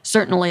low,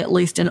 certainly at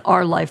least in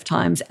our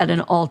lifetimes, at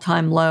an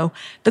all-time low.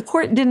 The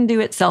court didn't do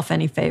itself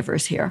any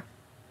favors here.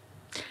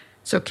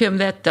 So, Kim,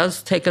 that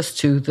does take us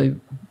to the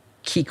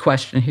key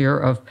question here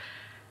of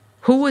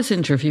who was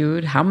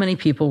interviewed, how many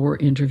people were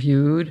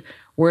interviewed,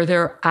 were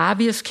there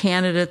obvious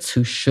candidates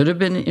who should have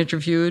been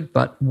interviewed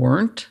but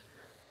weren't?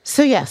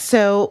 So, yes,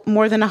 so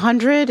more than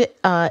 100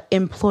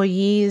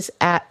 employees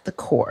at the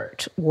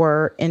court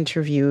were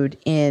interviewed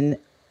in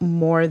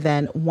more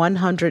than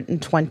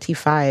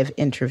 125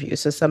 interviews.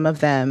 So some of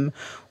them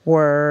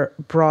were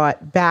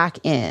brought back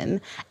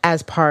in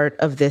as part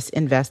of this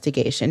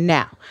investigation.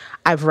 Now,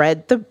 I've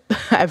read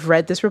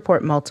this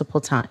report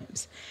multiple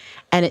times,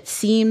 and it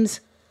seems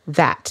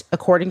that,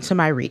 according to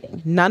my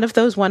reading, none of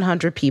those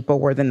 100 people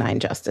were the 9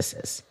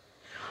 justices.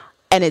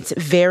 And it's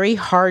very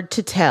hard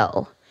to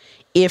tell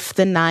if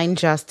the 9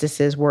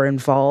 justices were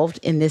involved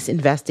in this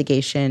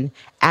investigation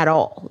at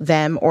all,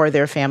 them or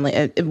their family.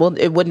 It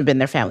wouldn't have been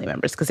their family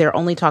members, because they're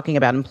only talking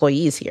about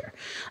employees here.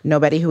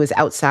 Nobody who is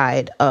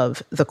outside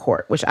of the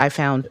court, which I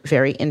found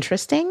very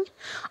interesting.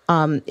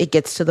 It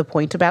gets to the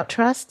point about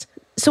trust.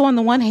 So on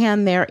the one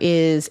hand, there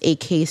is a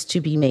case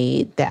to be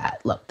made that,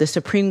 look, the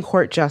Supreme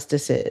Court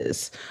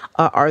justices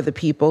are the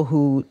people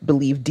who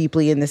believe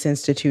deeply in this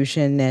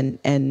institution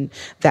and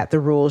that the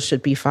rules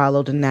should be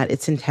followed and that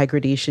its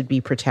integrity should be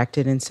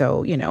protected. And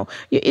so,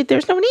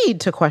 there's no need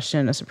to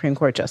question a Supreme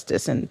Court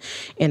justice in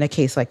a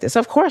case like this.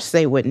 Of course,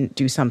 they wouldn't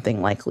do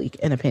something like leak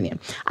an opinion.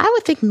 I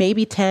would think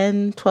maybe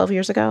 10, 12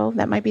 years ago,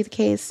 that might be the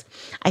case.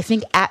 I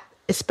think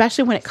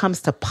especially when it comes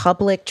to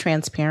public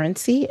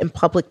transparency and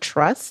public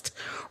trust,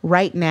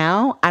 right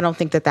now, I don't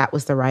think that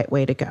was the right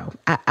way to go.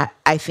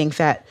 I think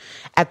that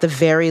at the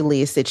very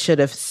least, it should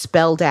have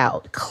spelled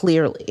out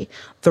clearly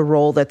the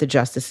role that the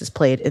justices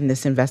played in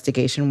this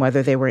investigation,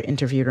 whether they were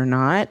interviewed or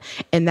not.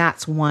 And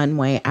that's one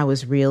way I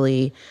was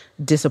really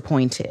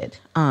disappointed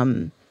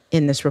in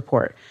this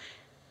report.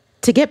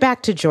 To get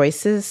back to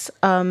Joyce's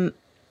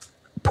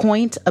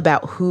point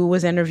about who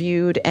was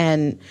interviewed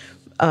and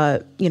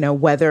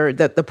whether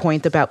the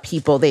point about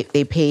people,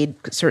 they paid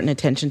certain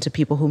attention to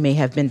people who may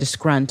have been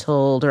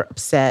disgruntled or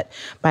upset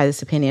by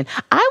this opinion.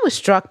 I was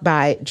struck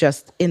by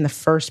just in the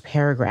first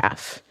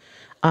paragraph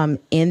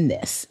in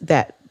this,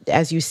 that,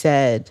 as you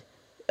said,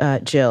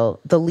 Jill,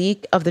 the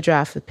leak of the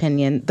draft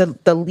opinion,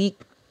 the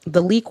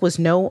leak was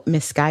no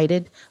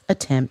misguided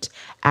attempt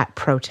at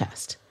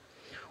protest.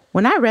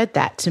 When I read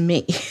that, to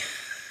me,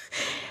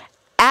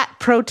 at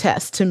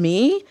protest, to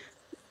me,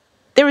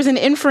 there was an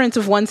inference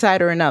of one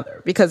side or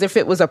another, because if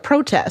it was a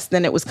protest,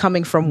 then it was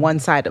coming from one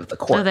side of the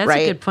court, that's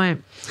right? a good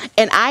point.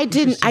 And I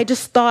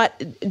just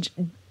thought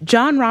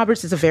John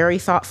Roberts is a very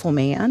thoughtful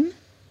man,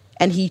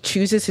 and he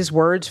chooses his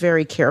words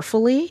very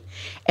carefully.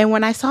 And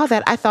when I saw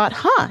that, I thought,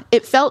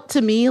 it felt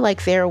to me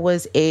like there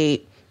was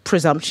a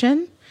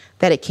presumption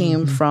that it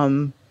came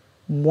from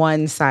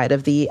one side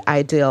of the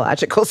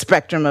ideological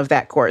spectrum of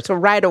that court. So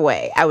right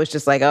away, I was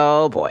just like,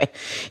 oh boy,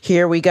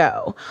 here we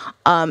go.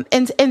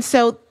 And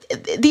so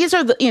these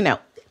are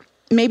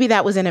maybe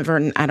that was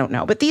inadvertent, I don't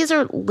know. But these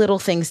are little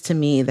things to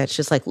me that's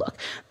just like, look,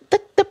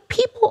 the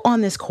people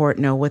on this court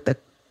know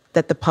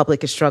that the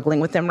public is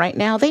struggling with them right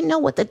now. They know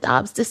what the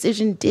Dobbs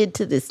decision did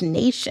to this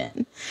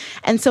nation.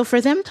 And so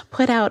for them to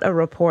put out a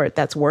report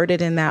that's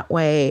worded in that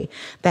way,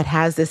 that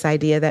has this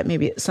idea that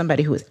maybe it's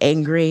somebody who was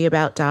angry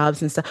about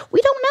Dobbs and stuff,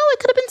 we don't know. It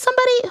could have been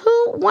somebody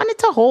who wanted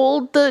to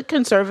hold the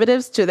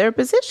conservatives to their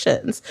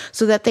positions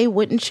so that they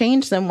wouldn't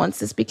change them once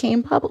this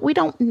became public. We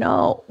don't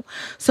know.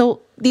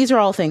 So these are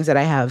all things that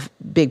I have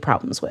big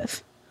problems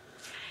with.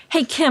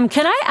 Hey, Kim,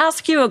 can I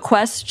ask you a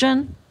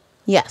question?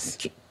 Yes.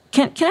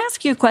 Can I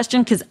ask you a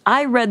question? Because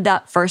I read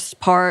that first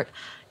part,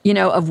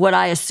 of what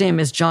I assume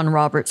is John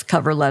Roberts'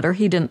 cover letter.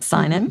 He didn't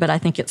sign it, but I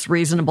think it's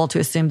reasonable to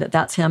assume that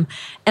that's him.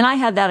 And I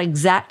had that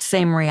exact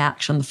same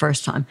reaction the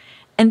first time.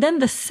 And then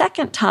the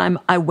second time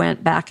I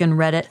went back and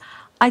read it,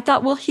 I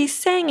thought, well, he's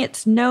saying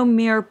it's no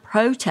mere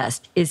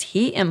protest. Is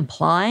he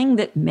implying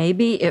that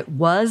maybe it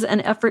was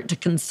an effort to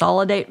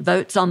consolidate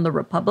votes on the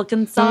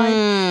Republican side?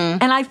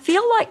 And I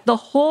feel like the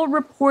whole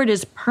report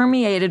is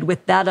permeated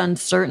with that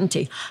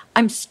uncertainty.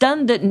 I'm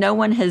stunned that no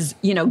one has,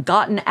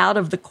 gotten out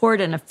of the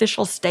court an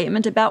official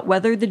statement about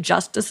whether the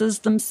justices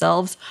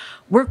themselves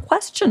were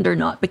questioned or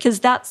not, because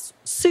that's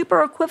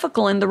super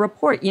equivocal in the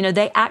report.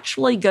 They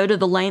actually go to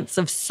the lengths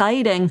of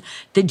citing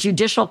the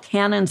judicial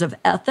canons of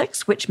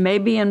ethics, which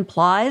maybe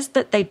implies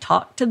that they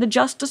talked to the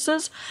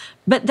justices.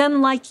 But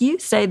then, like you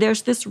say,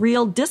 there's this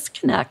real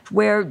disconnect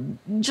where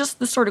just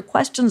the sort of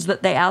questions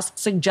that they ask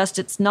suggest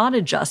it's not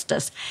a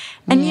justice.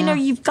 And,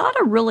 you've got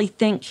to really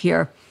think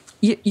here.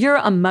 you're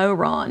a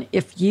moron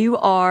if you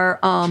are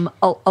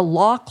a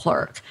law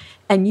clerk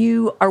and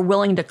you are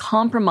willing to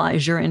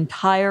compromise your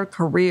entire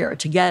career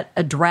to get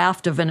a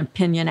draft of an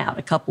opinion out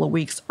a couple of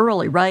weeks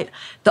early, right?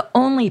 The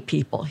only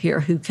people here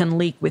who can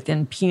leak with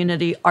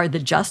impunity are the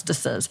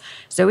justices.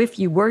 So if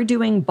you were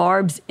doing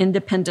Barb's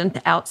independent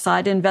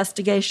outside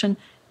investigation,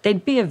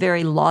 they'd be a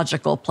very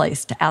logical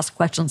place to ask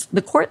questions.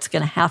 The court's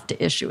going to have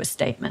to issue a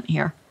statement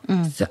here.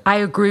 So I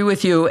agree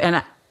with you.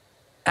 And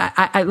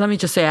I let me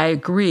just say I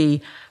agree,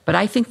 but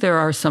I think there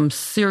are some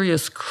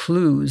serious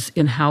clues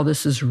in how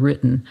this is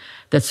written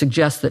that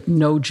suggest that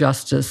no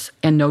justice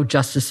and no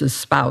justice's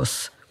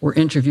spouse were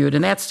interviewed,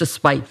 and that's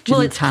despite Ginny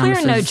Well, it's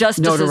Thomas's clear no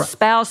justice's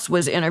spouse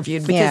was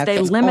interviewed because they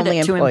limit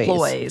it to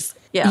employees.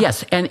 Yeah.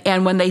 Yes,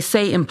 and when they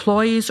say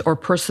employees or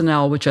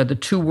personnel, which are the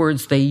two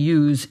words they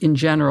use in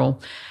general,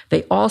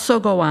 they also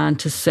go on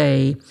to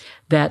say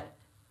that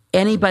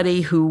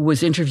anybody who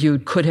was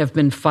interviewed could have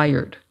been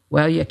fired.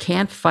 Well, you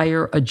can't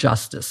fire a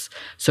justice.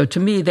 So to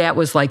me, that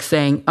was like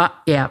saying,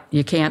 yeah,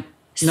 you can't.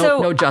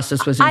 No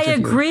justice was interviewed. I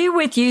agree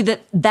with you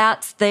that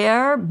that's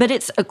there, but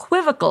it's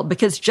equivocal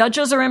because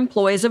judges are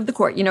employees of the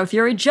court. You know, if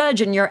you're a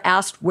judge and you're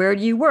asked, where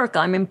do you work?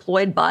 I'm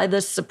employed by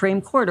the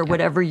Supreme Court or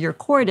whatever your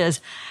court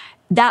is.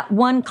 That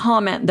one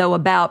comment, though,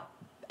 about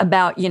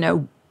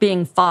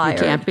being fired.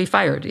 You can't be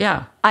fired,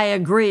 yeah. I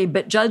agree,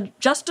 but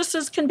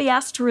justices can be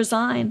asked to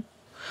resign.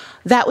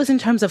 That was in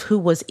terms of who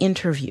was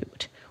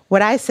interviewed.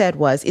 What I said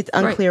was it's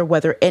unclear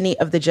whether any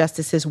of the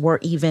justices were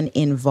even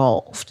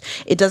involved.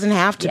 It doesn't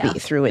have to be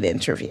through an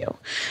interview.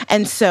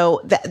 And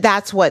so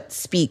that's what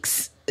spoke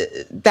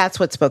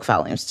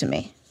volumes to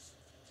me.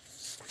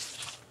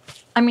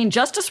 I mean,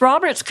 Justice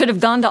Roberts could have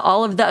gone to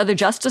all of the other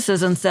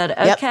justices and said,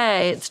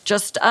 okay, it's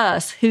just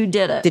us. Who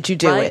did it? Did you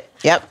do it?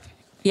 Yep.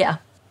 Yeah.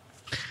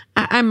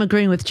 I'm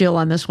agreeing with Jill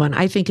on this one.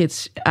 I think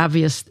it's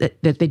obvious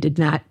that they did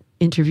not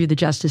interview the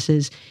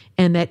justices,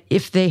 and that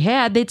if they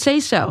had, they'd say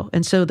so.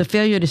 And so the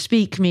failure to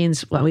speak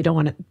means, well, we don't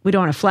want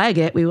to flag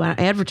it, we want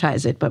to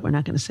advertise it, but we're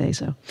not going to say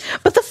so.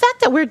 But the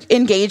fact that we're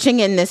engaging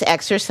in this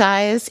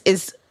exercise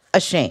is a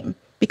shame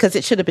because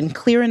it should have been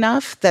clear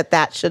enough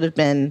that should have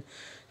been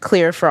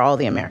clear for all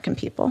the American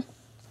people.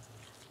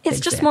 It's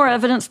just more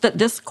evidence that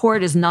this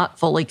court is not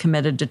fully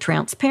committed to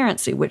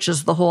transparency, which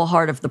is the whole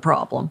heart of the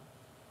problem.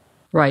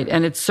 Right,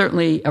 and it's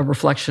certainly a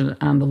reflection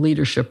on the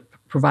leadership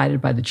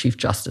provided by the Chief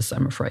Justice,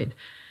 I'm afraid.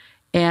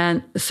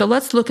 And so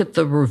let's look at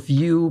the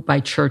review by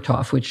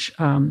Chertoff, which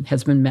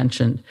has been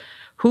mentioned.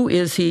 Who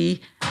is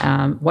he?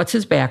 What's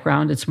his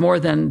background? It's more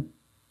than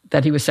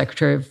that he was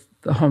Secretary of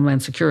the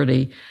Homeland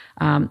Security.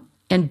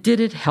 And did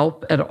it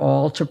help at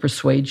all to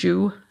persuade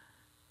you?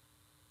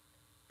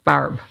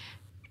 Barb.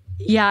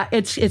 Yeah,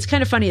 it's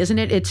kind of funny, isn't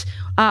it? It's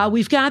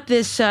we've got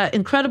this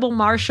incredible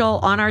marshal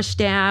on our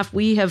staff.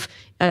 We have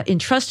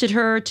entrusted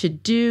her to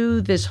do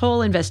this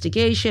whole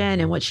investigation,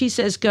 and what she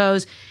says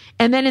goes.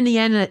 And then in the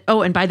end,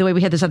 and by the way,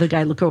 we had this other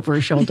guy look over her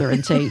shoulder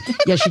and say,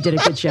 yes, you did a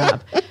good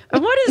job.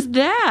 And what is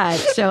that?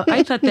 So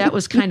I thought that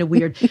was kind of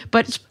weird.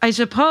 But I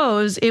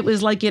suppose it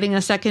was like getting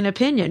a second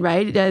opinion,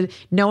 right?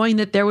 Knowing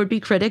that there would be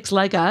critics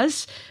like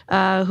us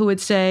who would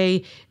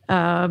say,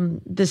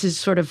 this is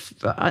sort of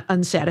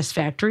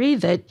unsatisfactory,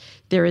 that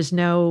there is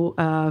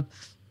no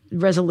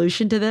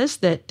resolution to this,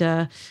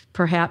 that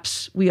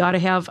perhaps we ought to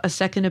have a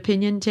second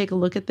opinion, take a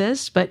look at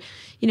this. But,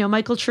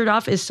 Michael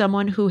Chertoff is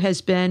someone who has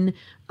been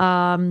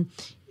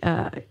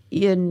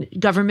in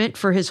government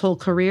for his whole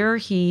career.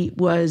 He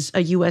was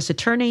a U.S.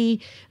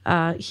 attorney.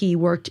 He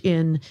worked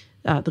in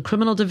the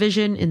criminal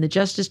division in the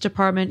Justice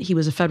Department. He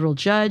was a federal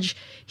judge.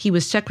 He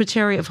was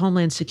Secretary of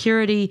Homeland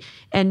Security.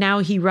 And now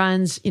he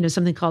runs,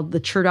 something called the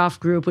Chertoff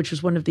Group, which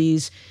was one of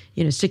these,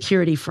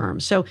 security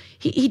firms. So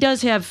he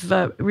does have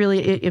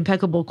really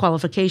impeccable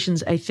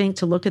qualifications, I think,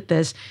 to look at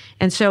this.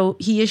 And so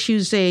he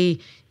issues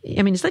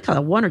it's like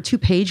a 1 or 2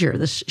 pager,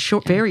 this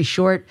very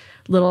short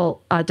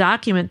little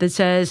document that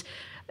says,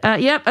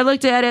 yep, I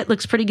looked at it.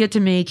 Looks pretty good to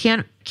me.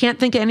 Can't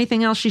think of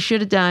anything else she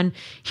should have done.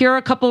 Here are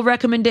a couple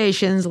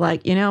recommendations,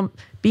 like,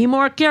 be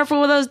more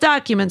careful with those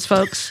documents,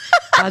 folks.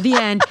 The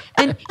end.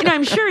 And,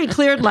 I'm sure he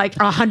cleared like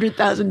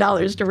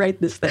 $100,000 to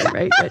write this thing,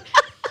 right?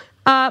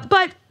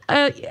 But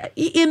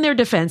in their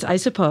defense, I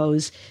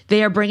suppose,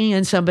 they are bringing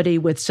in somebody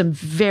with some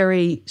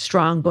very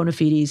strong bona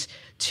fides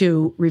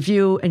to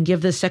review and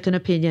give this second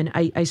opinion,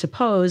 I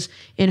suppose,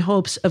 in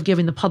hopes of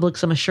giving the public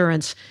some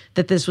assurance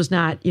that this was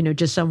not,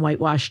 just some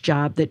whitewashed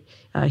job, that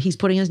he's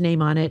putting his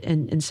name on it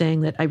and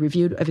saying that I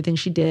reviewed everything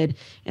she did,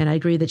 and I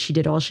agree that she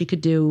did all she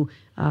could do,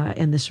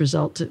 and this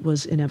result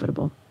was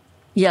inevitable.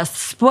 Yes,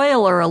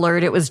 spoiler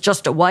alert, it was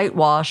just a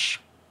whitewash,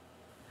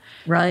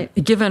 right?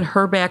 Given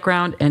her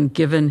background and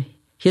given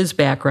his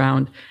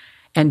background,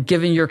 and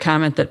given your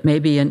comment that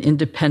maybe an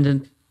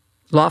independent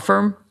law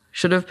firm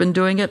should have been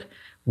doing it,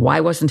 why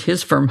wasn't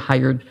his firm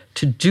hired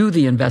to do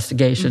the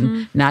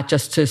investigation, not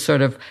just to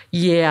sort of,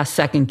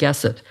 second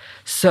guess it?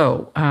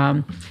 So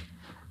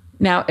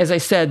now, as I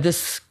said,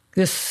 this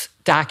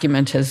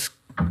document has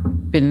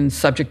been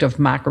subject of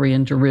mockery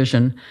and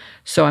derision.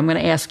 So I'm going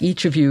to ask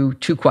each of you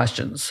 2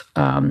 questions.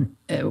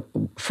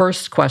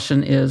 First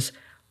question is,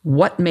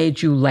 what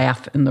made you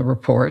laugh in the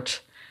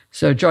report?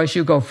 So Joyce,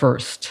 you go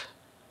first.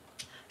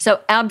 So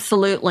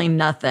absolutely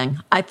nothing.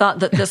 I thought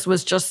that this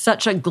was just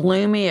such a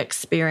gloomy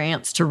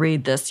experience to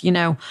read this.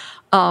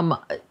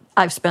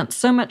 I've spent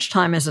so much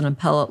time as an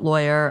appellate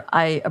lawyer.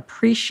 I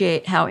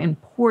appreciate how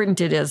important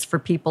it is for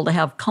people to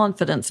have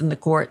confidence in the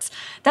courts.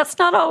 That's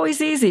not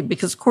always easy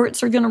because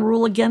courts are going to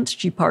rule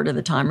against you part of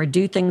the time or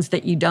do things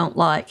that you don't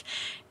like.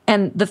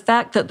 And the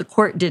fact that the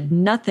court did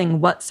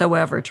nothing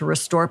whatsoever to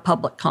restore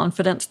public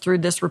confidence through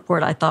this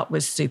report, I thought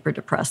was super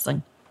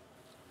depressing.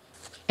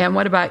 And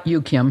what about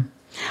you, Kim?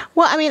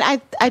 Well, I mean,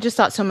 I just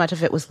thought so much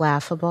of it was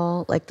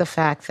laughable. Like the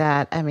fact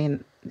that,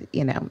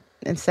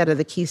 instead of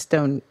the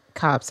Keystone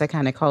Cops, I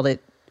kind of called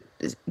it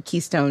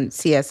Keystone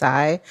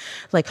CSI.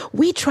 Like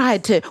we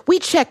checked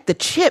the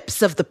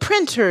chips of the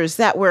printers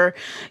that were,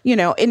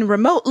 in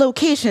remote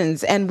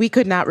locations and we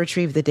could not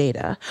retrieve the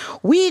data.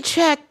 We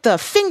checked the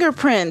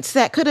fingerprints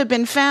that could have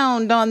been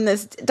found on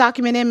this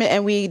document image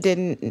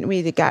and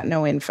we got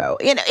no info.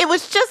 It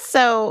was just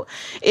so,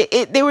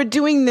 they were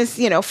doing this,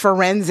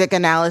 forensic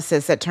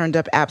analysis that turned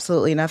up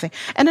absolutely nothing.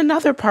 And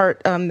another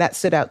part that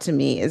stood out to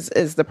me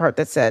is the part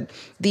that said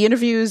the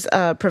interviews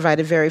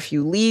provided very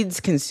few leads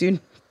concerning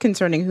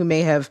who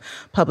may have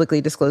publicly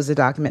disclosed the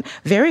document.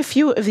 Very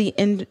few of the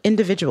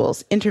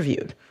individuals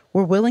interviewed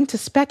were willing to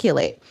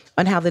speculate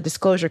on how the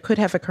disclosure could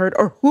have occurred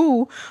or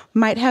who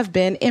might have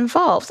been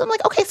involved. So I'm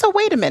like, okay, so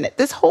wait a minute.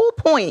 This whole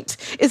point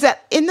is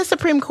that in the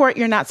Supreme Court,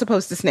 you're not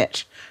supposed to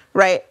snitch,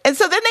 right? And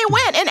so then they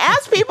went and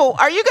asked people,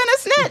 are you going to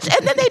snitch?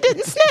 And then they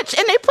didn't snitch,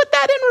 and they put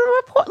that in a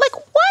report. Like,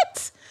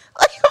 what?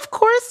 Like, of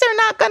course they're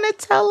not going to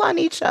tell on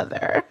each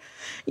other,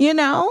 And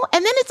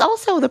then it's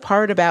also the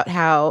part about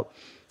how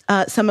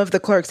some of the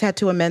clerks had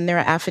to amend their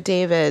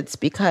affidavits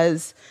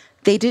because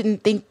they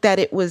didn't think that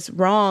it was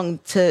wrong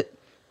to,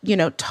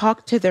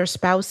 talk to their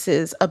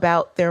spouses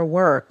about their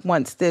work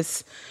once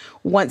this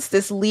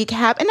leak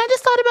happened. And I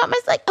just thought about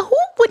myself, like, who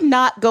would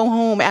not go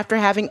home after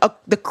having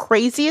the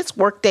craziest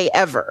workday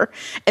ever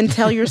and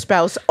tell your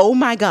spouse, oh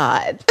my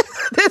God,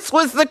 this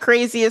was the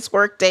craziest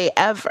workday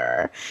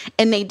ever.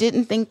 And they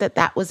didn't think that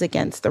that was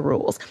against the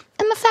rules.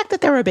 And the fact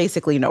that there were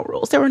basically no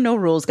rules. There were no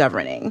rules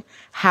governing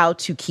how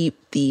to keep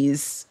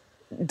these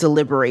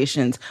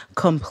deliberations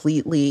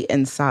completely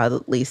and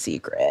solidly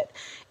secret.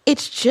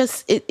 It's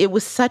just, it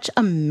was such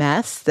a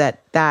mess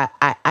that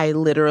I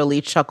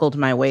literally chuckled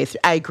my way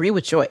through. I agree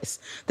with Joyce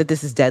that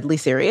this is deadly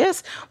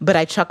serious, but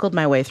I chuckled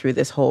my way through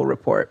this whole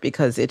report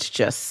because it's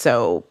just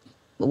so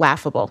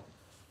laughable.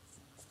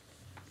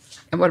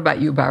 And what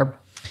about you, Barb?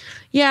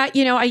 Yeah,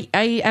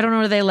 I don't know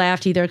whether they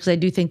laughed either because I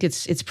do think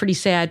it's pretty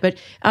sad. But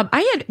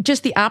I had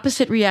just the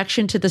opposite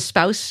reaction to the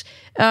spouse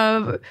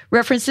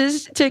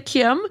references to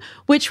Kim,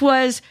 which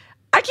was,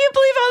 I can't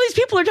believe all these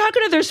people are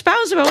talking to their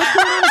spouse about what's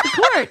going on at the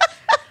court.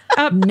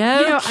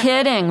 No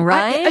kidding,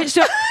 right?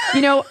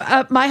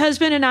 My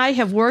husband and I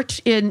have worked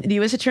in the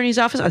U.S. Attorney's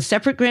Office on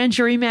separate grand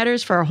jury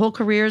matters for our whole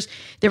careers.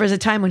 There was a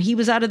time when he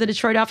was out of the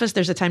Detroit office.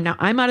 There's a time now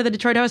I'm out of the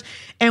Detroit office.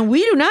 And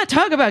we do not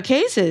talk about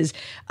cases.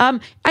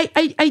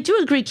 I do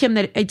agree, Kim,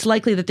 that it's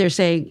likely that they're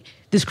saying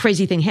this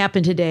crazy thing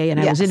happened today and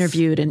I was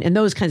interviewed and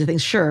those kinds of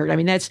things. Sure. I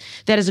mean, that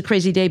is a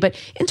crazy day. But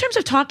in terms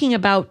of talking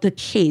about the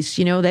case,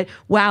 that,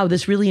 wow,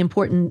 this really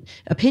important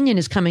opinion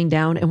is coming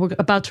down and we're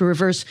about to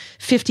reverse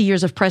 50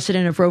 years of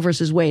precedent of Roe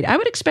versus Wade. I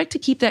would expect to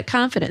keep that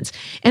confidence.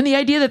 And the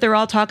idea that they're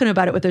all talking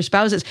about it with their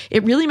spouses,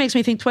 it really makes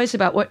me think twice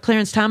about what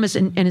Clarence Thomas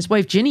and his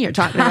wife Ginny are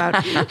talking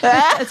about.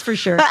 That's for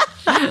sure.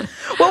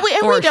 Well,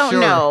 we don't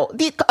know.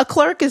 A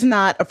clerk is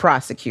not a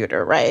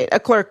prosecutor, right? A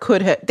clerk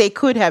could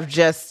have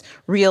just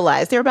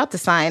realized they're about to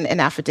sign an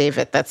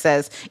affidavit that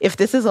says, if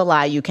this is a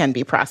lie, you can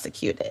be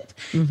prosecuted.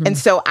 Mm-hmm. And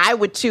so I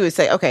would too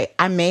say, okay,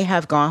 I may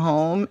have gone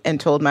home and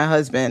told my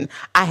husband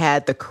I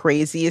had the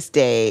craziest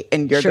day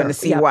and you're going to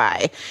see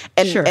why.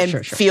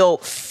 And feel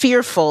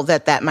fearful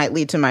that might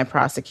lead to my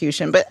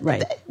prosecution. But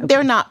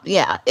they're not,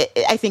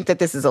 I think that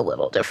this is a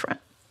little different.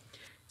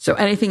 So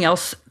anything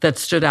else that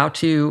stood out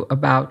to you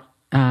about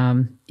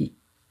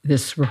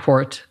this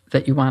report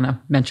that you want to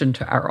mention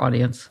to our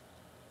audience?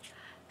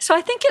 So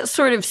I think it's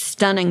sort of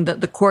stunning that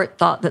the court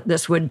thought that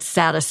this would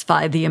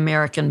satisfy the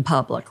American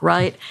public,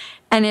 right?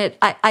 And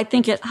I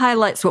think it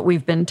highlights what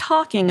we've been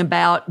talking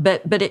about,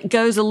 but it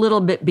goes a little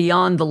bit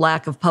beyond the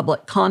lack of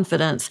public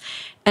confidence.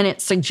 And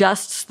it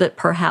suggests that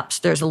perhaps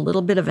there's a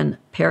little bit of an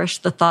perish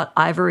the thought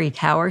ivory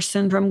tower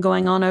syndrome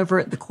going on over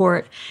at the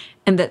court,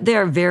 and that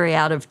they're very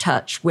out of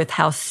touch with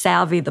how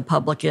savvy the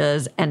public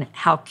is and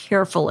how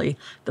carefully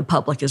the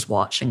public is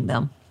watching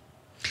them.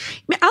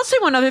 I'll say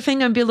one other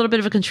thing and be a little bit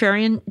of a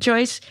contrarian,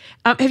 Joyce.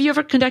 Have you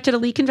ever conducted a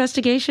leak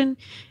investigation?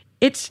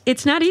 It's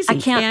not easy. I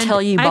can't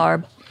tell you,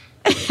 Barb.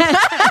 If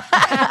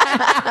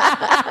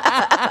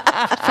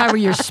I were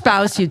your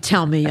spouse, you'd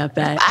tell me, I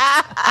bet.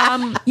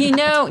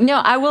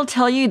 No, I will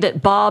tell you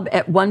that Bob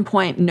at one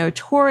point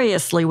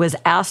notoriously was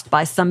asked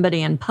by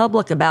somebody in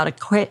public about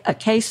a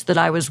case that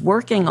I was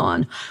working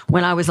on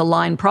when I was a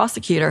line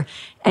prosecutor.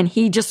 And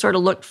he just sort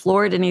of looked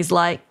floored and he's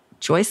like,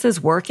 Joyce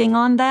is working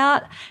on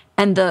that?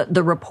 And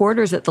the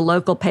reporters at the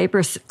local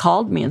papers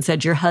called me and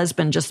said, your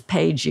husband just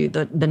paid you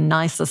the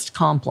nicest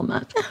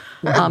compliment.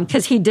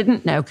 Because he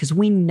didn't know, because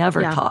we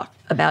never talk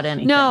about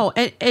anything. No,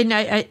 and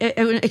I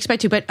wouldn't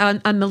expect to. But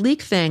on the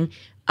leak thing,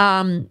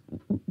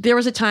 there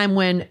was a time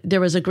when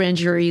there was a grand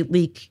jury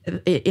leak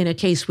in a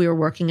case we were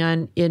working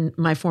on in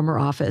my former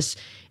office.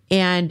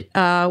 And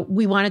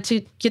we wanted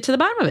to get to the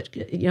bottom of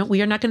it.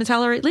 We are not going to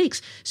tolerate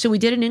leaks. So we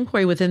did an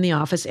inquiry within the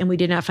office, and we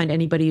did not find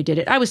anybody who did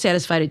it. I was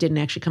satisfied it didn't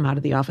actually come out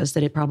of the office,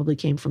 that it probably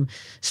came from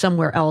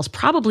somewhere else,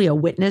 probably a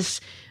witness,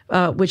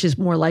 which is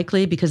more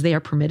likely because they are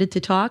permitted to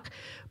talk.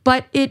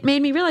 But it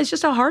made me realize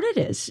just how hard it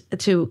is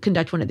to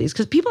conduct one of these,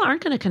 because people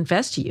aren't going to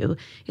confess to you.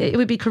 It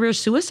would be career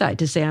suicide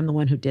to say I'm the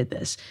one who did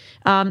this.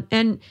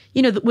 And,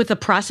 with the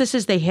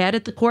processes they had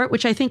at the court,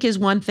 which I think is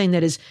one thing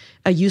that is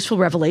a useful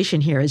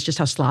revelation here, is just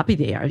how sloppy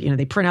they are.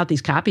 They print out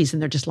these copies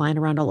and they're just lying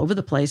around all over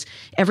the place.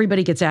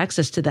 Everybody gets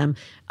access to them.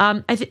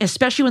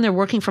 Especially when they're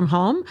working from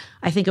home,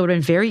 I think it would have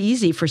been very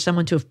easy for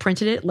someone to have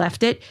printed it,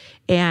 left it,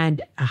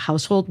 and a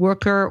household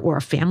worker or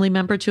a family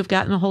member to have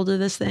gotten a hold of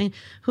this thing.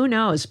 Who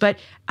knows? But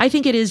I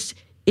think it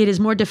is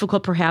more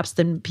difficult perhaps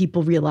than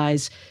people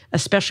realize,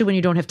 especially when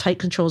you don't have tight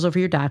controls over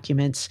your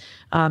documents,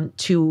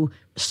 to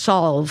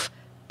solve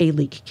a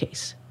leak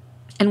case.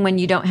 And when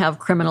you don't have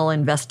criminal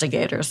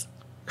investigators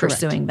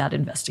pursuing that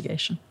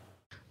investigation.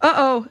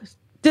 Uh-oh.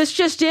 This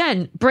just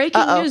in.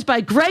 Breaking news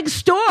by Greg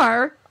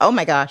Storr. Oh,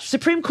 my gosh.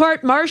 Supreme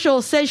Court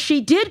Marshal says she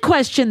did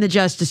question the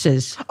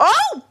justices.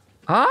 Oh!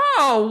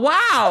 Oh,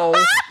 wow.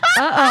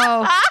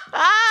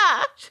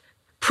 Uh-oh.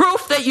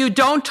 Proof that you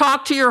don't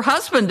talk to your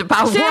husband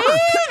about work. There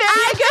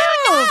you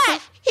go.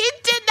 He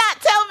did not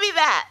tell me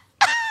that.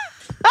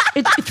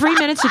 It's 3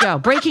 minutes ago.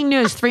 Breaking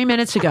news 3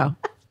 minutes ago.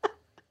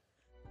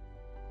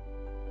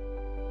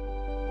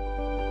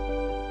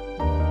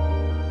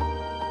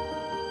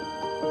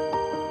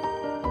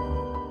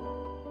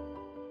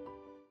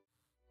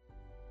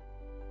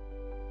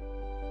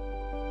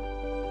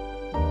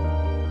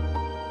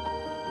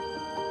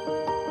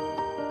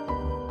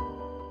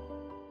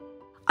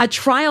 A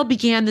trial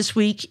began this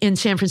week in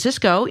San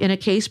Francisco in a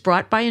case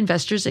brought by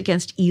investors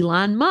against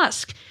Elon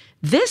Musk.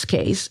 This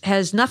case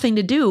has nothing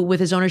to do with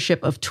his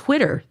ownership of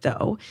Twitter,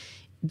 though.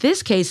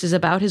 This case is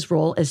about his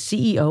role as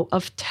CEO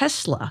of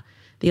Tesla,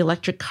 the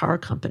electric car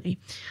company.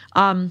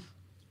 And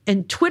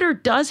Twitter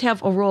does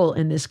have a role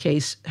in this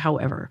case,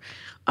 however.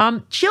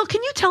 Jill,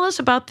 can you tell us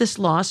about this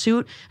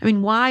lawsuit? I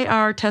mean, why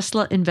are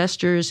Tesla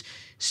investors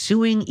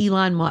suing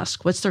Elon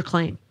Musk? What's their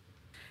claim?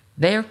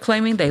 They are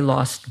claiming they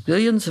lost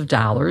billions of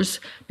dollars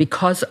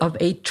because of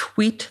a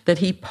tweet that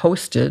he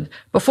posted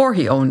before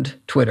he owned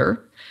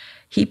Twitter.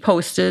 He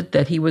posted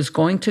that he was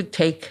going to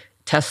take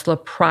Tesla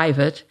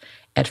private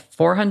at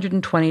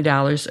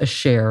 $420 a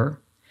share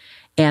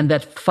and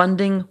that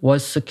funding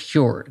was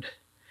secured.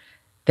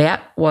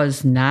 That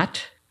was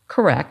not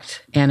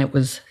correct, and it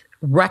was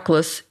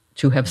reckless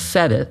to have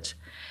said it.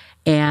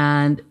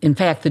 And in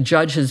fact, the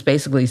judge has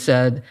basically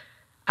said,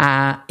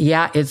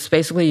 it's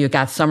basically you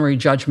got summary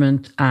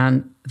judgment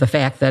on the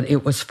fact that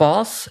it was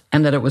false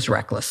and that it was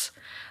reckless.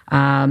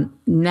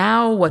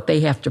 Now what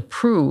they have to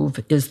prove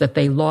is that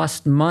they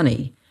lost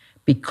money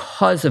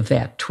because of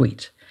that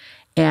tweet.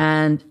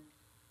 And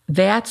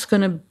that's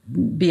going to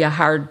be a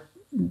hard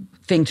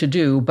thing to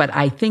do, but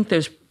I think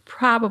there's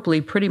probably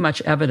pretty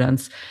much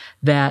evidence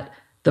that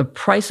the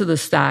price of the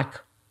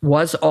stock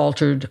was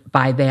altered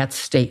by that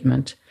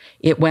statement.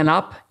 It went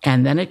up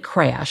and then it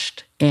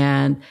crashed.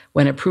 And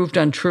when it proved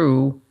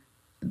untrue,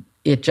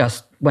 it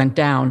just went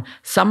down.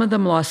 Some of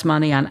them lost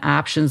money on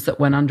options that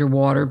went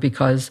underwater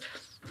because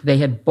they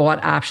had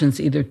bought options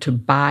either to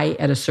buy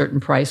at a certain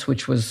price,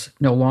 which was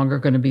no longer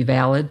going to be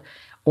valid,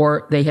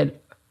 or they had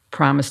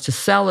promised to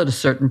sell at a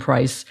certain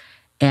price,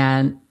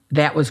 and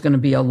that was going to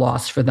be a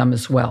loss for them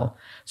as well.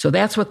 So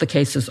that's what the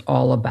case is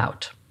all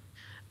about.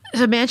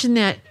 So imagine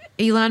that.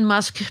 Elon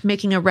Musk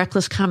making a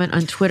reckless comment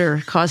on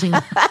Twitter, causing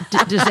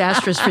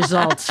disastrous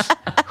results.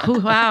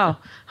 Wow,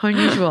 how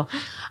unusual.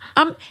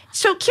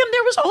 So, Kim,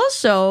 there was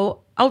also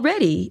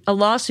already a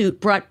lawsuit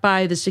brought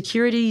by the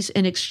Securities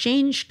and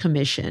Exchange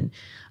Commission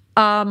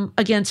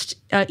against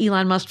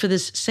Elon Musk for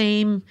this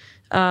same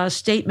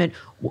statement.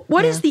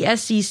 What is the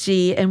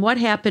SEC and what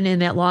happened in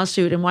that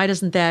lawsuit, and why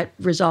doesn't that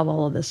resolve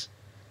all of this?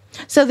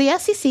 So the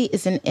SEC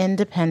is an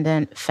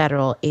independent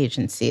federal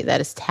agency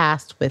that is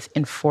tasked with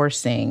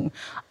enforcing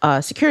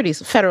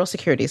federal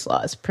securities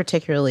laws,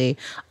 particularly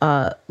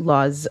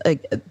laws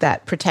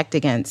that protect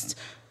against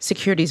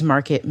securities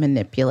market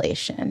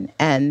manipulation.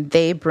 And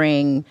they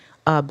bring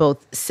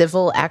both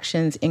civil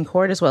actions in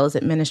court as well as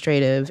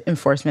administrative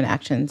enforcement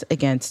actions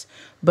against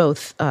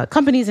both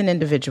companies and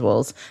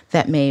individuals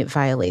that may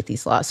violate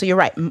these laws. So you're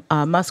right.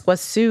 Musk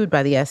was sued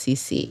by the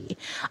SEC,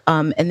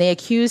 and they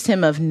accused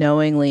him of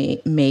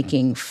knowingly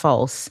making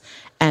false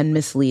and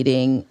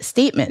misleading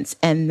statements.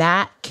 And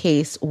that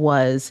case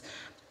was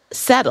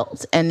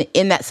settled. And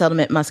in that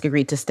settlement, Musk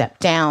agreed to step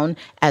down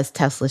as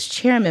Tesla's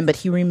chairman, but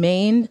he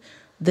remained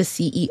the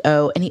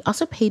CEO, and he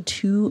also paid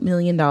 $2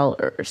 million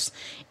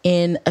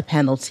in a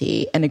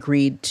penalty and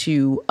agreed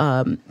to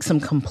some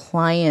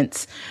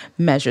compliance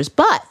measures.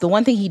 But the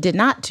one thing he did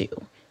not do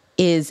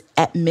is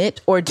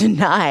admit or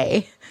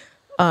deny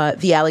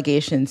the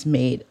allegations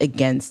made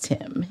against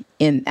him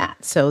in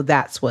that. So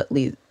that's what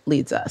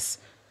leads us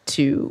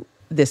to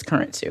this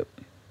current suit.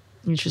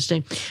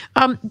 Interesting.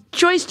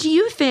 Joyce, do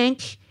you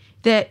think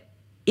that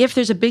if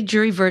there's a big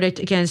jury verdict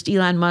against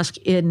Elon Musk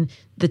in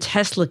the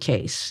Tesla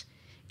case,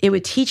 it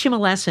would teach him a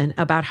lesson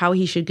about how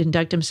he should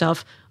conduct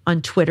himself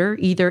on Twitter,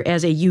 either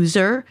as a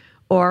user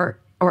or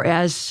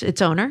as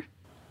its owner?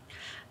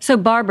 So,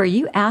 Barb, are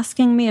you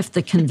asking me if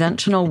the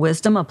conventional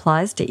wisdom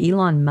applies to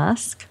Elon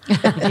Musk?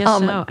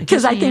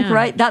 Because I think,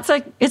 right,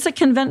 it's a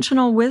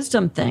conventional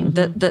wisdom thing.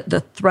 Mm-hmm.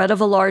 The threat of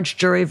a large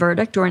jury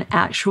verdict or an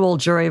actual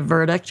jury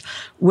verdict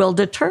will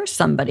deter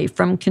somebody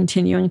from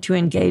continuing to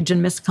engage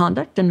in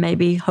misconduct, and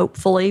maybe,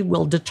 hopefully,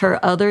 will deter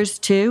others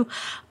too.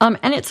 And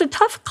it's a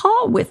tough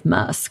call with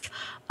Musk.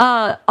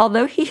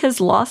 Although he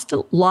has lost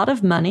a lot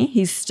of money,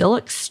 he's still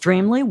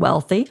extremely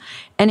wealthy,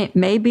 and it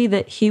may be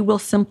that he will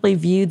simply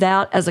view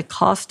that as a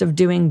cost of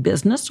doing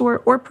business,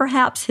 or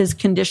perhaps his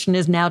condition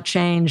is now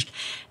changed,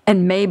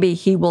 and maybe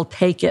he will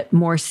take it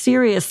more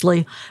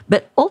seriously.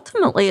 But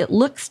ultimately, it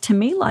looks to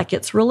me like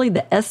it's really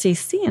the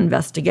SEC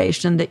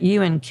investigation that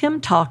you and Kim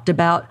talked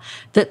about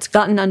that's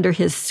gotten under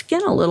his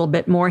skin a little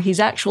bit more. He's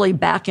actually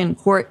back in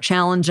court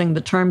challenging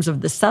the terms of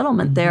the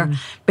settlement there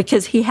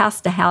because he has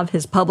to have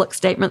his public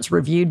statements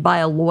reviewed by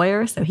a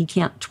lawyer, so he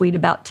can't tweet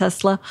about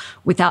Tesla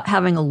without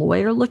having a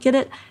lawyer look at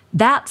it.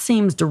 That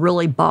seems to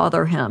really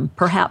bother him,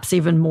 perhaps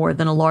even more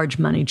than a large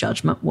money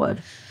judgment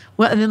would.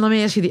 Well, and then let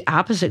me ask you the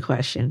opposite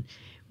question.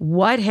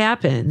 What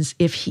happens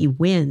if he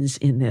wins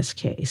in this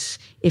case?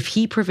 If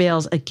he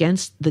prevails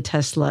against the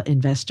Tesla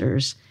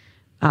investors,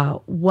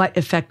 what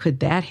effect could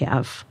that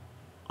have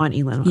on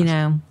Elon Musk? You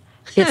know,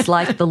 it's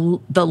like the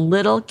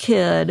little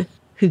kid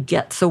who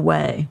gets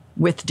away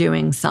with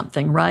doing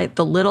something, right?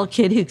 The little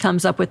kid who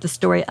comes up with the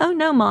story, oh,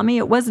 no, Mommy,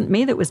 it wasn't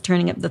me that was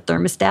turning up the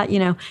thermostat. You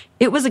know,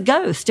 it was a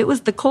ghost. It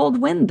was the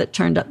cold wind that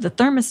turned up the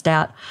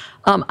thermostat.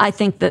 I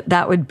think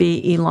that would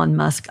be Elon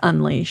Musk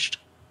unleashed.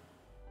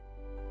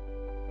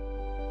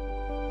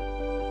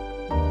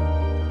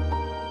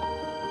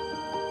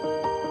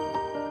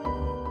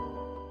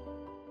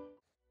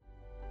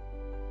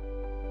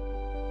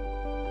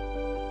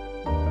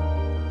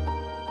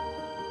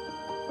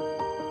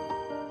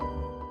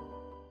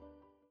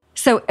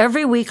 So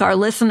every week, our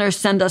listeners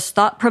send us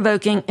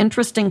thought-provoking,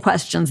 interesting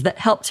questions that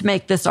help to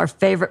make this our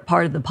favorite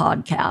part of the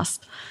podcast.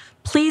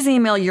 Please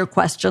email your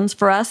questions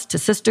for us to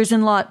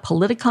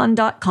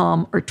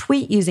sistersinlaw@politicon.com or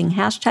tweet using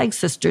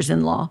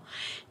 #sistersinlaw.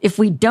 If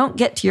we don't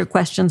get to your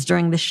questions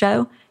during the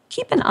show,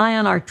 keep an eye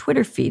on our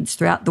Twitter feeds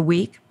throughout the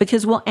week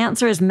because we'll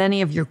answer as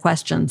many of your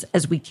questions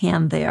as we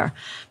can there.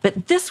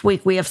 But this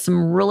week, we have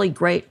some really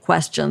great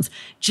questions.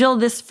 Jill,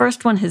 this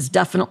first one has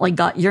definitely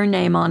got your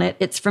name on it.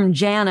 It's from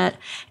Janet,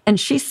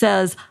 and she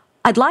says,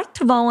 I'd like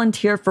to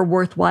volunteer for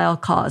worthwhile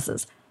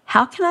causes.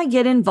 How can I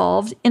get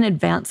involved in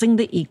advancing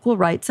the Equal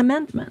Rights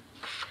Amendment?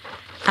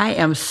 I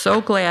am so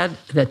glad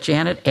that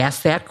Janet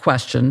asked that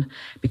question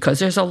because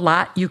there's a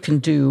lot you can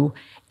do,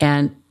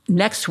 and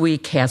next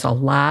week has a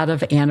lot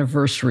of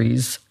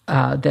anniversaries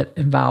that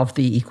involve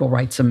the Equal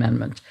Rights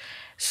Amendment.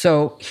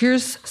 So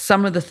here's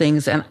some of the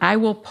things, and I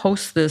will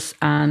post this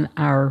on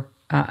our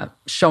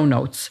show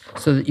notes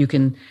so that you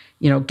can,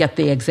 get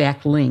the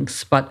exact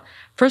links. But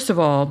first of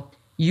all,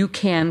 you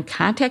can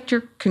contact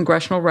your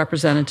congressional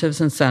representatives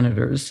and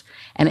senators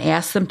and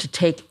ask them to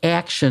take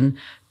action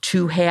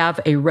to have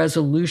a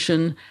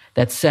resolution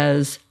that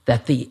says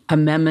that the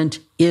amendment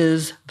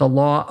is the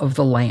law of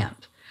the land,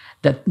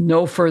 that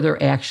no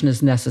further action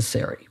is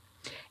necessary.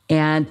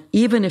 And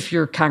even if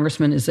your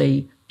congressman is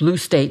a blue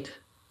state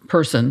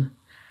person,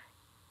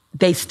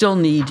 they still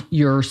need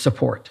your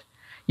support.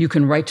 You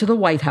can write to the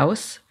White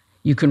House.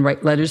 You can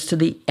write letters to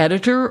the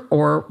editor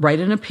or write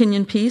an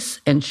opinion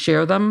piece and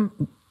share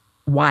them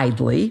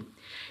widely.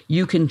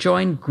 You can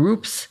join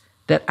groups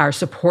that are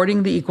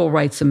supporting the Equal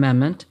Rights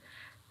Amendment,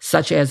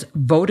 such as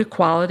Vote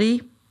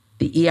Equality,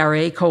 the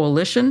ERA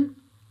Coalition,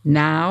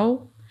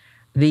 NOW,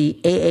 the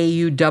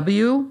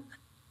AAUW,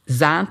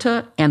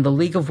 Zonta, and the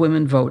League of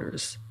Women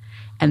Voters.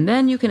 And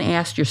then you can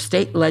ask your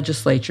state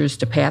legislatures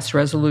to pass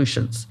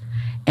resolutions.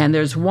 And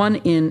there's one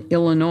in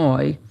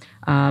Illinois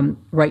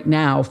right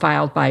now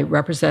filed by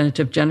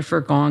Representative Jennifer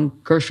Gong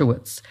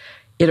Gershowitz.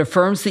 It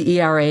affirms the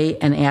ERA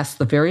and asks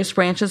the various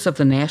branches of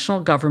the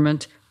national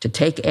government to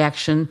take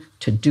action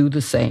to do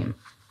the same.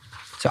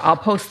 So I'll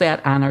post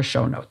that on our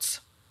show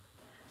notes.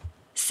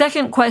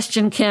 Second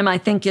question, Kim, I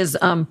think is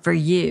for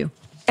you.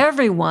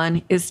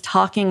 Everyone is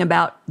talking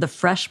about the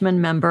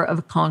freshman member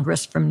of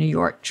Congress from New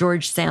York,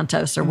 George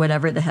Santos, or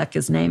whatever the heck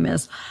his name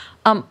is.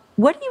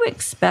 What do you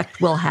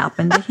expect will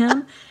happen to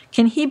him?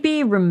 Can he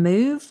be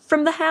removed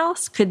from the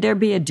House? Could there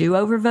be a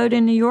do-over vote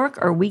in New York?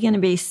 Or are we going to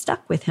be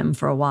stuck with him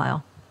for a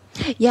while?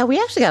 Yeah, we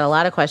actually got a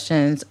lot of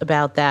questions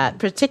about that,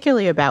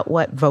 particularly about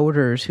what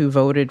voters who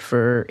voted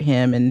for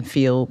him and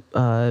feel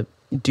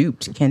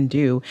duped can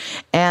do.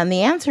 And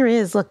the answer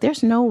is, look,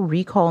 there's no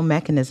recall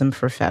mechanism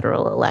for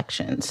federal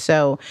elections.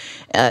 So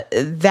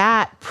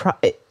that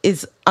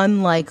is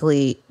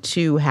unlikely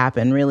to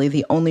happen. Really,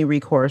 the only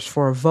recourse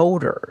for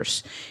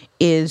voters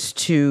is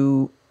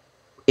to,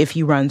 if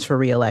he runs for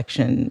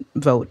re-election,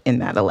 vote in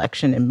that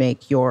election and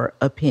make your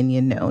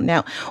opinion known.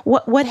 Now,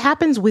 what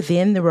happens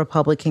within the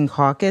Republican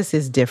caucus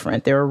is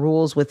different. There are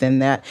rules within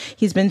that.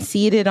 He's been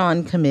seated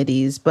on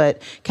committees,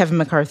 but Kevin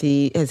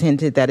McCarthy has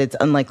hinted that it's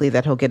unlikely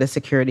that he'll get a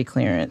security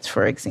clearance,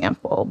 for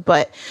example.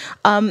 But,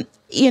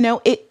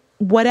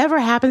 whatever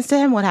happens to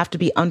him would have to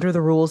be under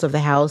the rules of the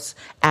House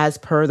as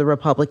per the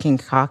Republican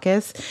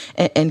caucus.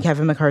 And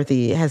Kevin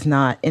McCarthy has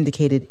not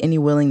indicated any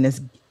willingness,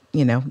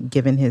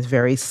 given his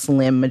very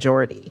slim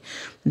majority,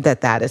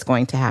 that is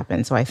going to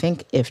happen. So I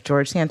think if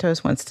George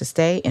Santos wants to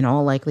stay, in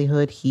all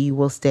likelihood, he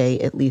will stay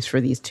at least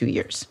for these 2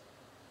 years.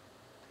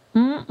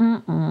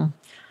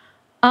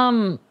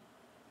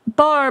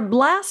 Barb,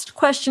 last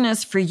question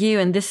is for you,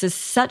 and this is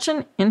such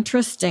an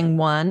interesting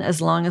one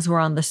as long as we're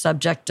on the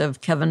subject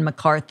of Kevin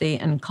McCarthy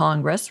and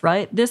Congress,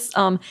 right? This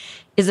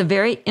is a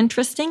very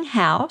interesting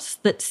House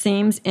that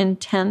seems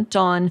intent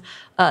on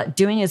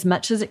doing as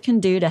much as it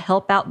can do to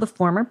help out the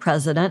former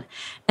president.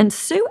 And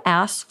Sue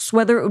asks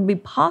whether it would be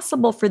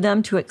possible for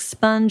them to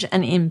expunge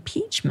an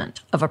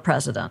impeachment of a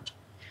president.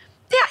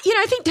 Yeah,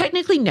 I think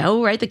technically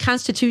no, right? The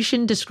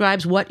Constitution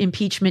describes what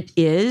impeachment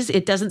is.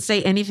 It doesn't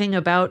say anything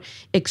about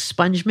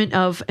expungement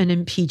of an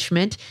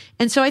impeachment.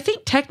 And so I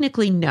think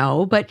technically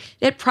no, but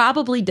it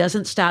probably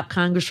doesn't stop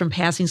Congress from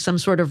passing some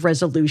sort of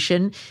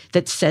resolution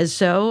that says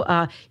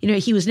so.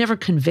 He was never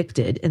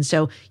convicted, and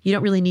so you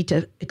don't really need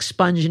to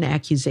expunge an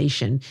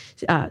accusation.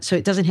 So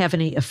it doesn't have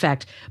any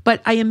effect.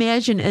 But I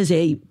imagine as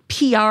a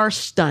PR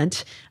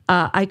stunt,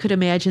 I could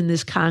imagine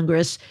this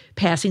Congress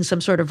passing some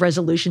sort of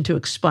resolution to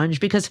expunge,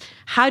 because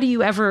how do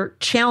you ever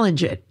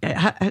challenge it?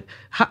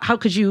 How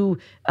could you?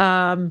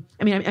 I'm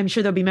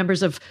sure there'll be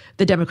members of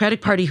the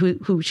Democratic Party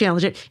who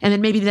challenge it, and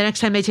then maybe the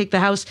next time they take the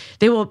House,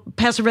 they will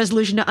pass a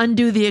resolution to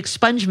undo the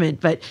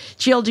expungement. But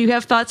Jill, do you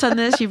have thoughts on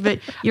this?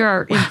 You're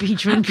our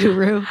impeachment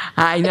guru.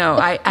 I know.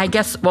 I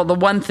guess. Well, the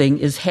one thing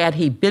is, had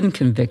he been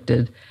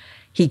convicted,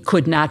 he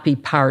could not be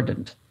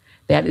pardoned.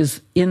 That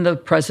is in the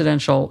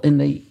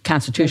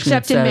Constitution.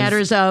 Except in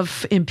matters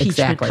of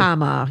impeachment,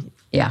 exactly.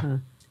 Yeah. Uh-huh.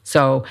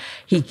 So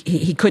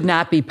he could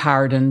not be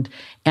pardoned.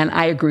 And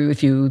I agree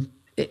with you.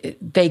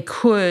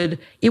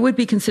 It would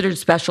be considered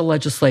special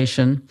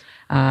legislation,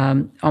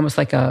 almost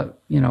like a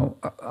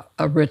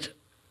writ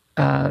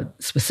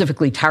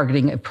specifically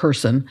targeting a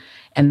person.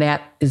 And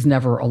that is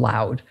never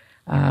allowed.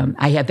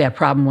 I had that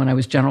problem when I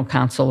was general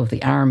counsel of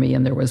the Army,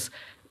 and there was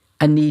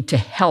a need to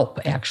help,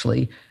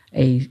 actually,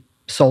 a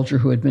soldier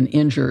who had been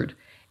injured.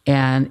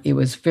 And it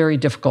was very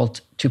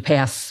difficult to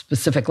pass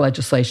specific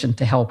legislation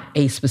to help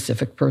a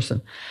specific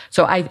person.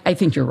 So I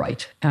think you're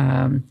right.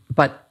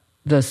 But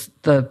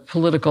the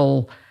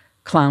political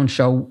clown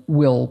show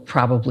will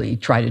probably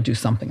try to do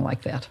something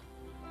like that.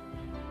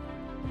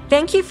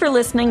 Thank you for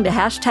listening to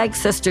Hashtag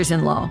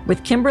Sisters-in-Law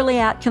with Kimberly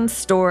Atkins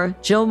Storer,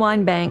 Jill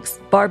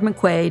Wine-Banks, Barb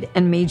McQuaid,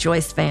 and me,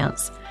 Joyce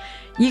Vance.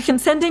 You can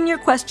send in your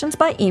questions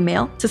by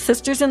email to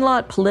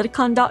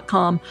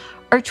sistersinlaw@politicon.com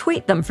or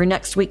tweet them for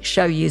next week's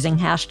show using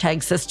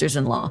Hashtag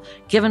Sisters-in-Law.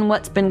 Given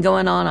what's been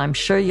going on, I'm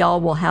sure y'all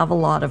will have a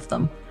lot of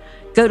them.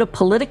 Go to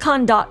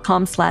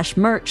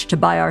politicon.com/merch to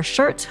buy our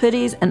shirts,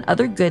 hoodies, and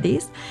other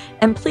goodies.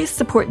 And please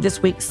support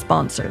this week's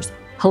sponsors: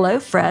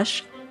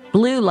 HelloFresh,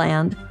 Blue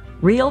Land,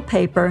 Real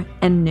Paper,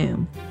 and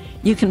Noom.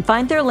 You can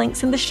find their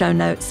links in the show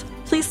notes.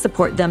 Please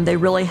support them. They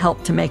really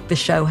help to make the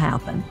show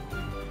happen.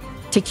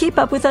 To keep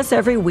up with us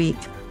every week,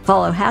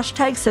 follow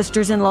Hashtag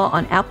Sisters-in-Law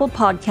on Apple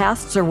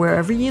Podcasts or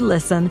wherever you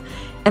listen,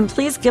 and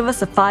please give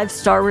us a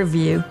 5-star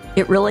review.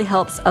 It really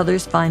helps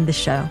others find the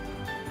show.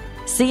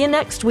 See you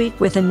next week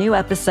with a new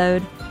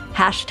episode,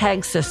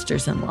 Hashtag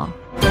Sisters-in-Law.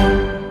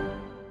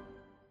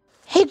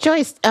 Hey,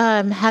 Joyce,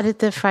 how did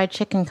the fried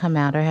chicken come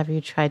out, or have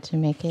you tried to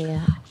make it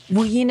yet?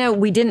 Well,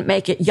 we didn't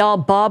make it. Y'all,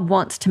 Bob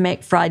wants to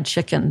make fried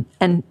chicken,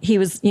 and he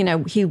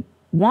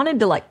wanted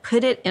to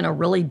put it in a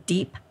really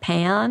deep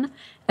pan,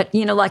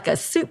 like a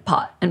soup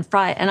pot, and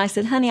fry it. And I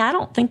said, honey, I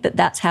don't think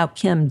that's how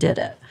Kim did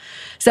it.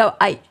 So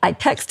I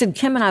texted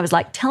Kim and I was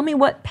like, tell me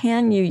what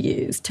pan you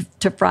use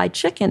to fry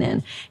chicken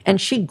in. And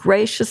she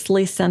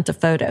graciously sent a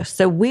photo.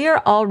 So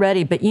we're all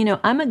ready. But,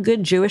 I'm a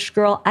good Jewish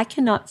girl. I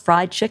cannot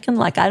fry chicken.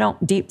 I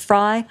don't deep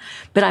fry.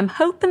 But I'm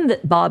hoping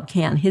that Bob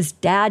can. His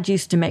dad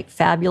used to make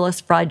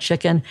fabulous fried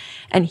chicken,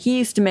 and he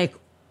used to make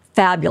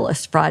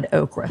fabulous fried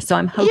okra. So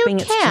I'm hoping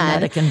it's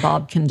genetic and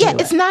Bob can do it.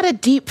 Yeah, it's not a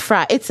deep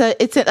fry. It's a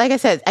like I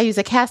said, I use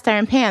a cast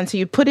iron pan, so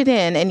you put it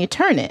in and you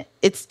turn it.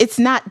 It's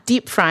not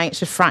deep frying, it's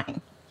just frying.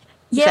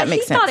 Yeah, he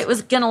thought it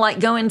was going to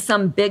go in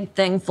some big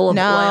thing full of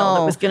oil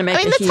that was going to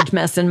make a huge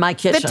mess in my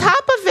kitchen. The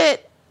top of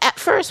it at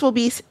first will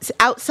be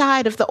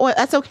outside of the oil.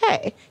 That's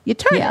okay. You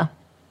turn it.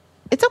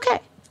 It's okay.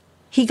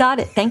 He got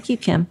it. Thank you,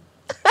 Kim.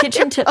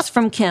 Kitchen tips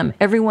from Kim.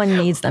 Everyone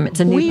needs them. It's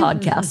a new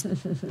podcast.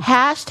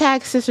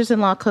 Hashtag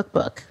Sisters-in-Law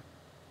Cookbook.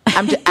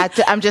 I'm just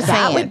saying.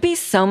 That would be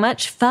so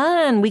much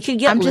fun. We could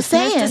get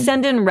listeners to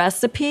send in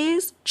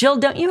recipes. Jill,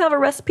 don't you have a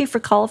recipe for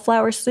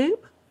cauliflower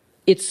soup?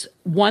 It's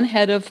 1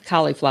 head of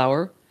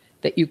cauliflower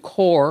that you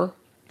core,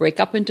 break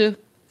up into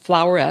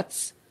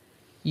flowerets.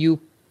 You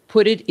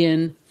put it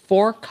in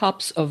 4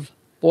 cups of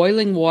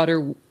boiling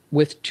water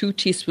with 2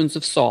 teaspoons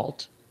of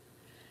salt.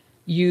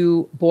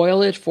 You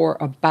boil it for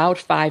about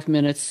 5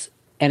 minutes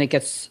and it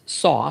gets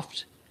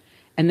soft.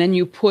 And then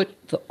you put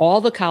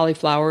all the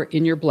cauliflower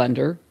in your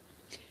blender,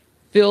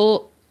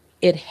 fill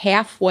it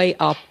halfway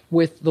up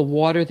with the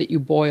water that you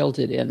boiled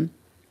it in,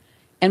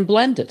 and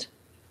blend it.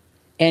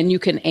 And you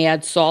can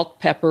add salt,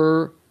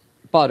 pepper,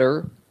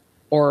 butter,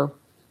 or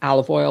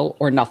olive oil,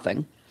 or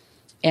nothing.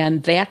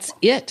 And that's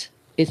it.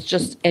 It's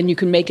just, and you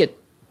can make it,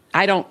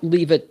 I don't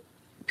leave it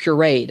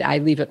pureed. I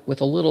leave it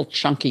with a little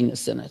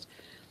chunkiness in it.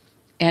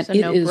 And so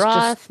it no is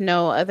broth, just,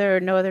 no other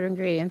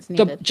ingredients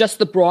needed. Just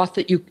the broth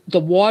the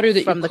water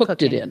that you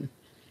cooked it in.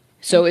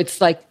 So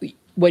it's like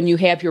when you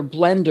have your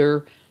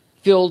blender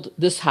filled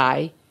this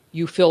high,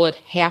 you fill it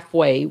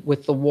halfway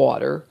with the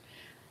water.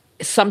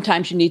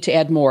 Sometimes you need to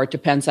add more. It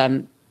depends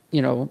on,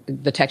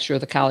 the texture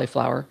of the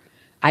cauliflower.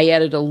 I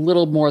added a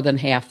little more than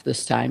half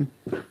this time,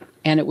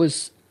 and it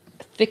was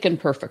thick and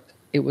perfect.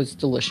 It was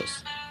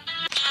delicious.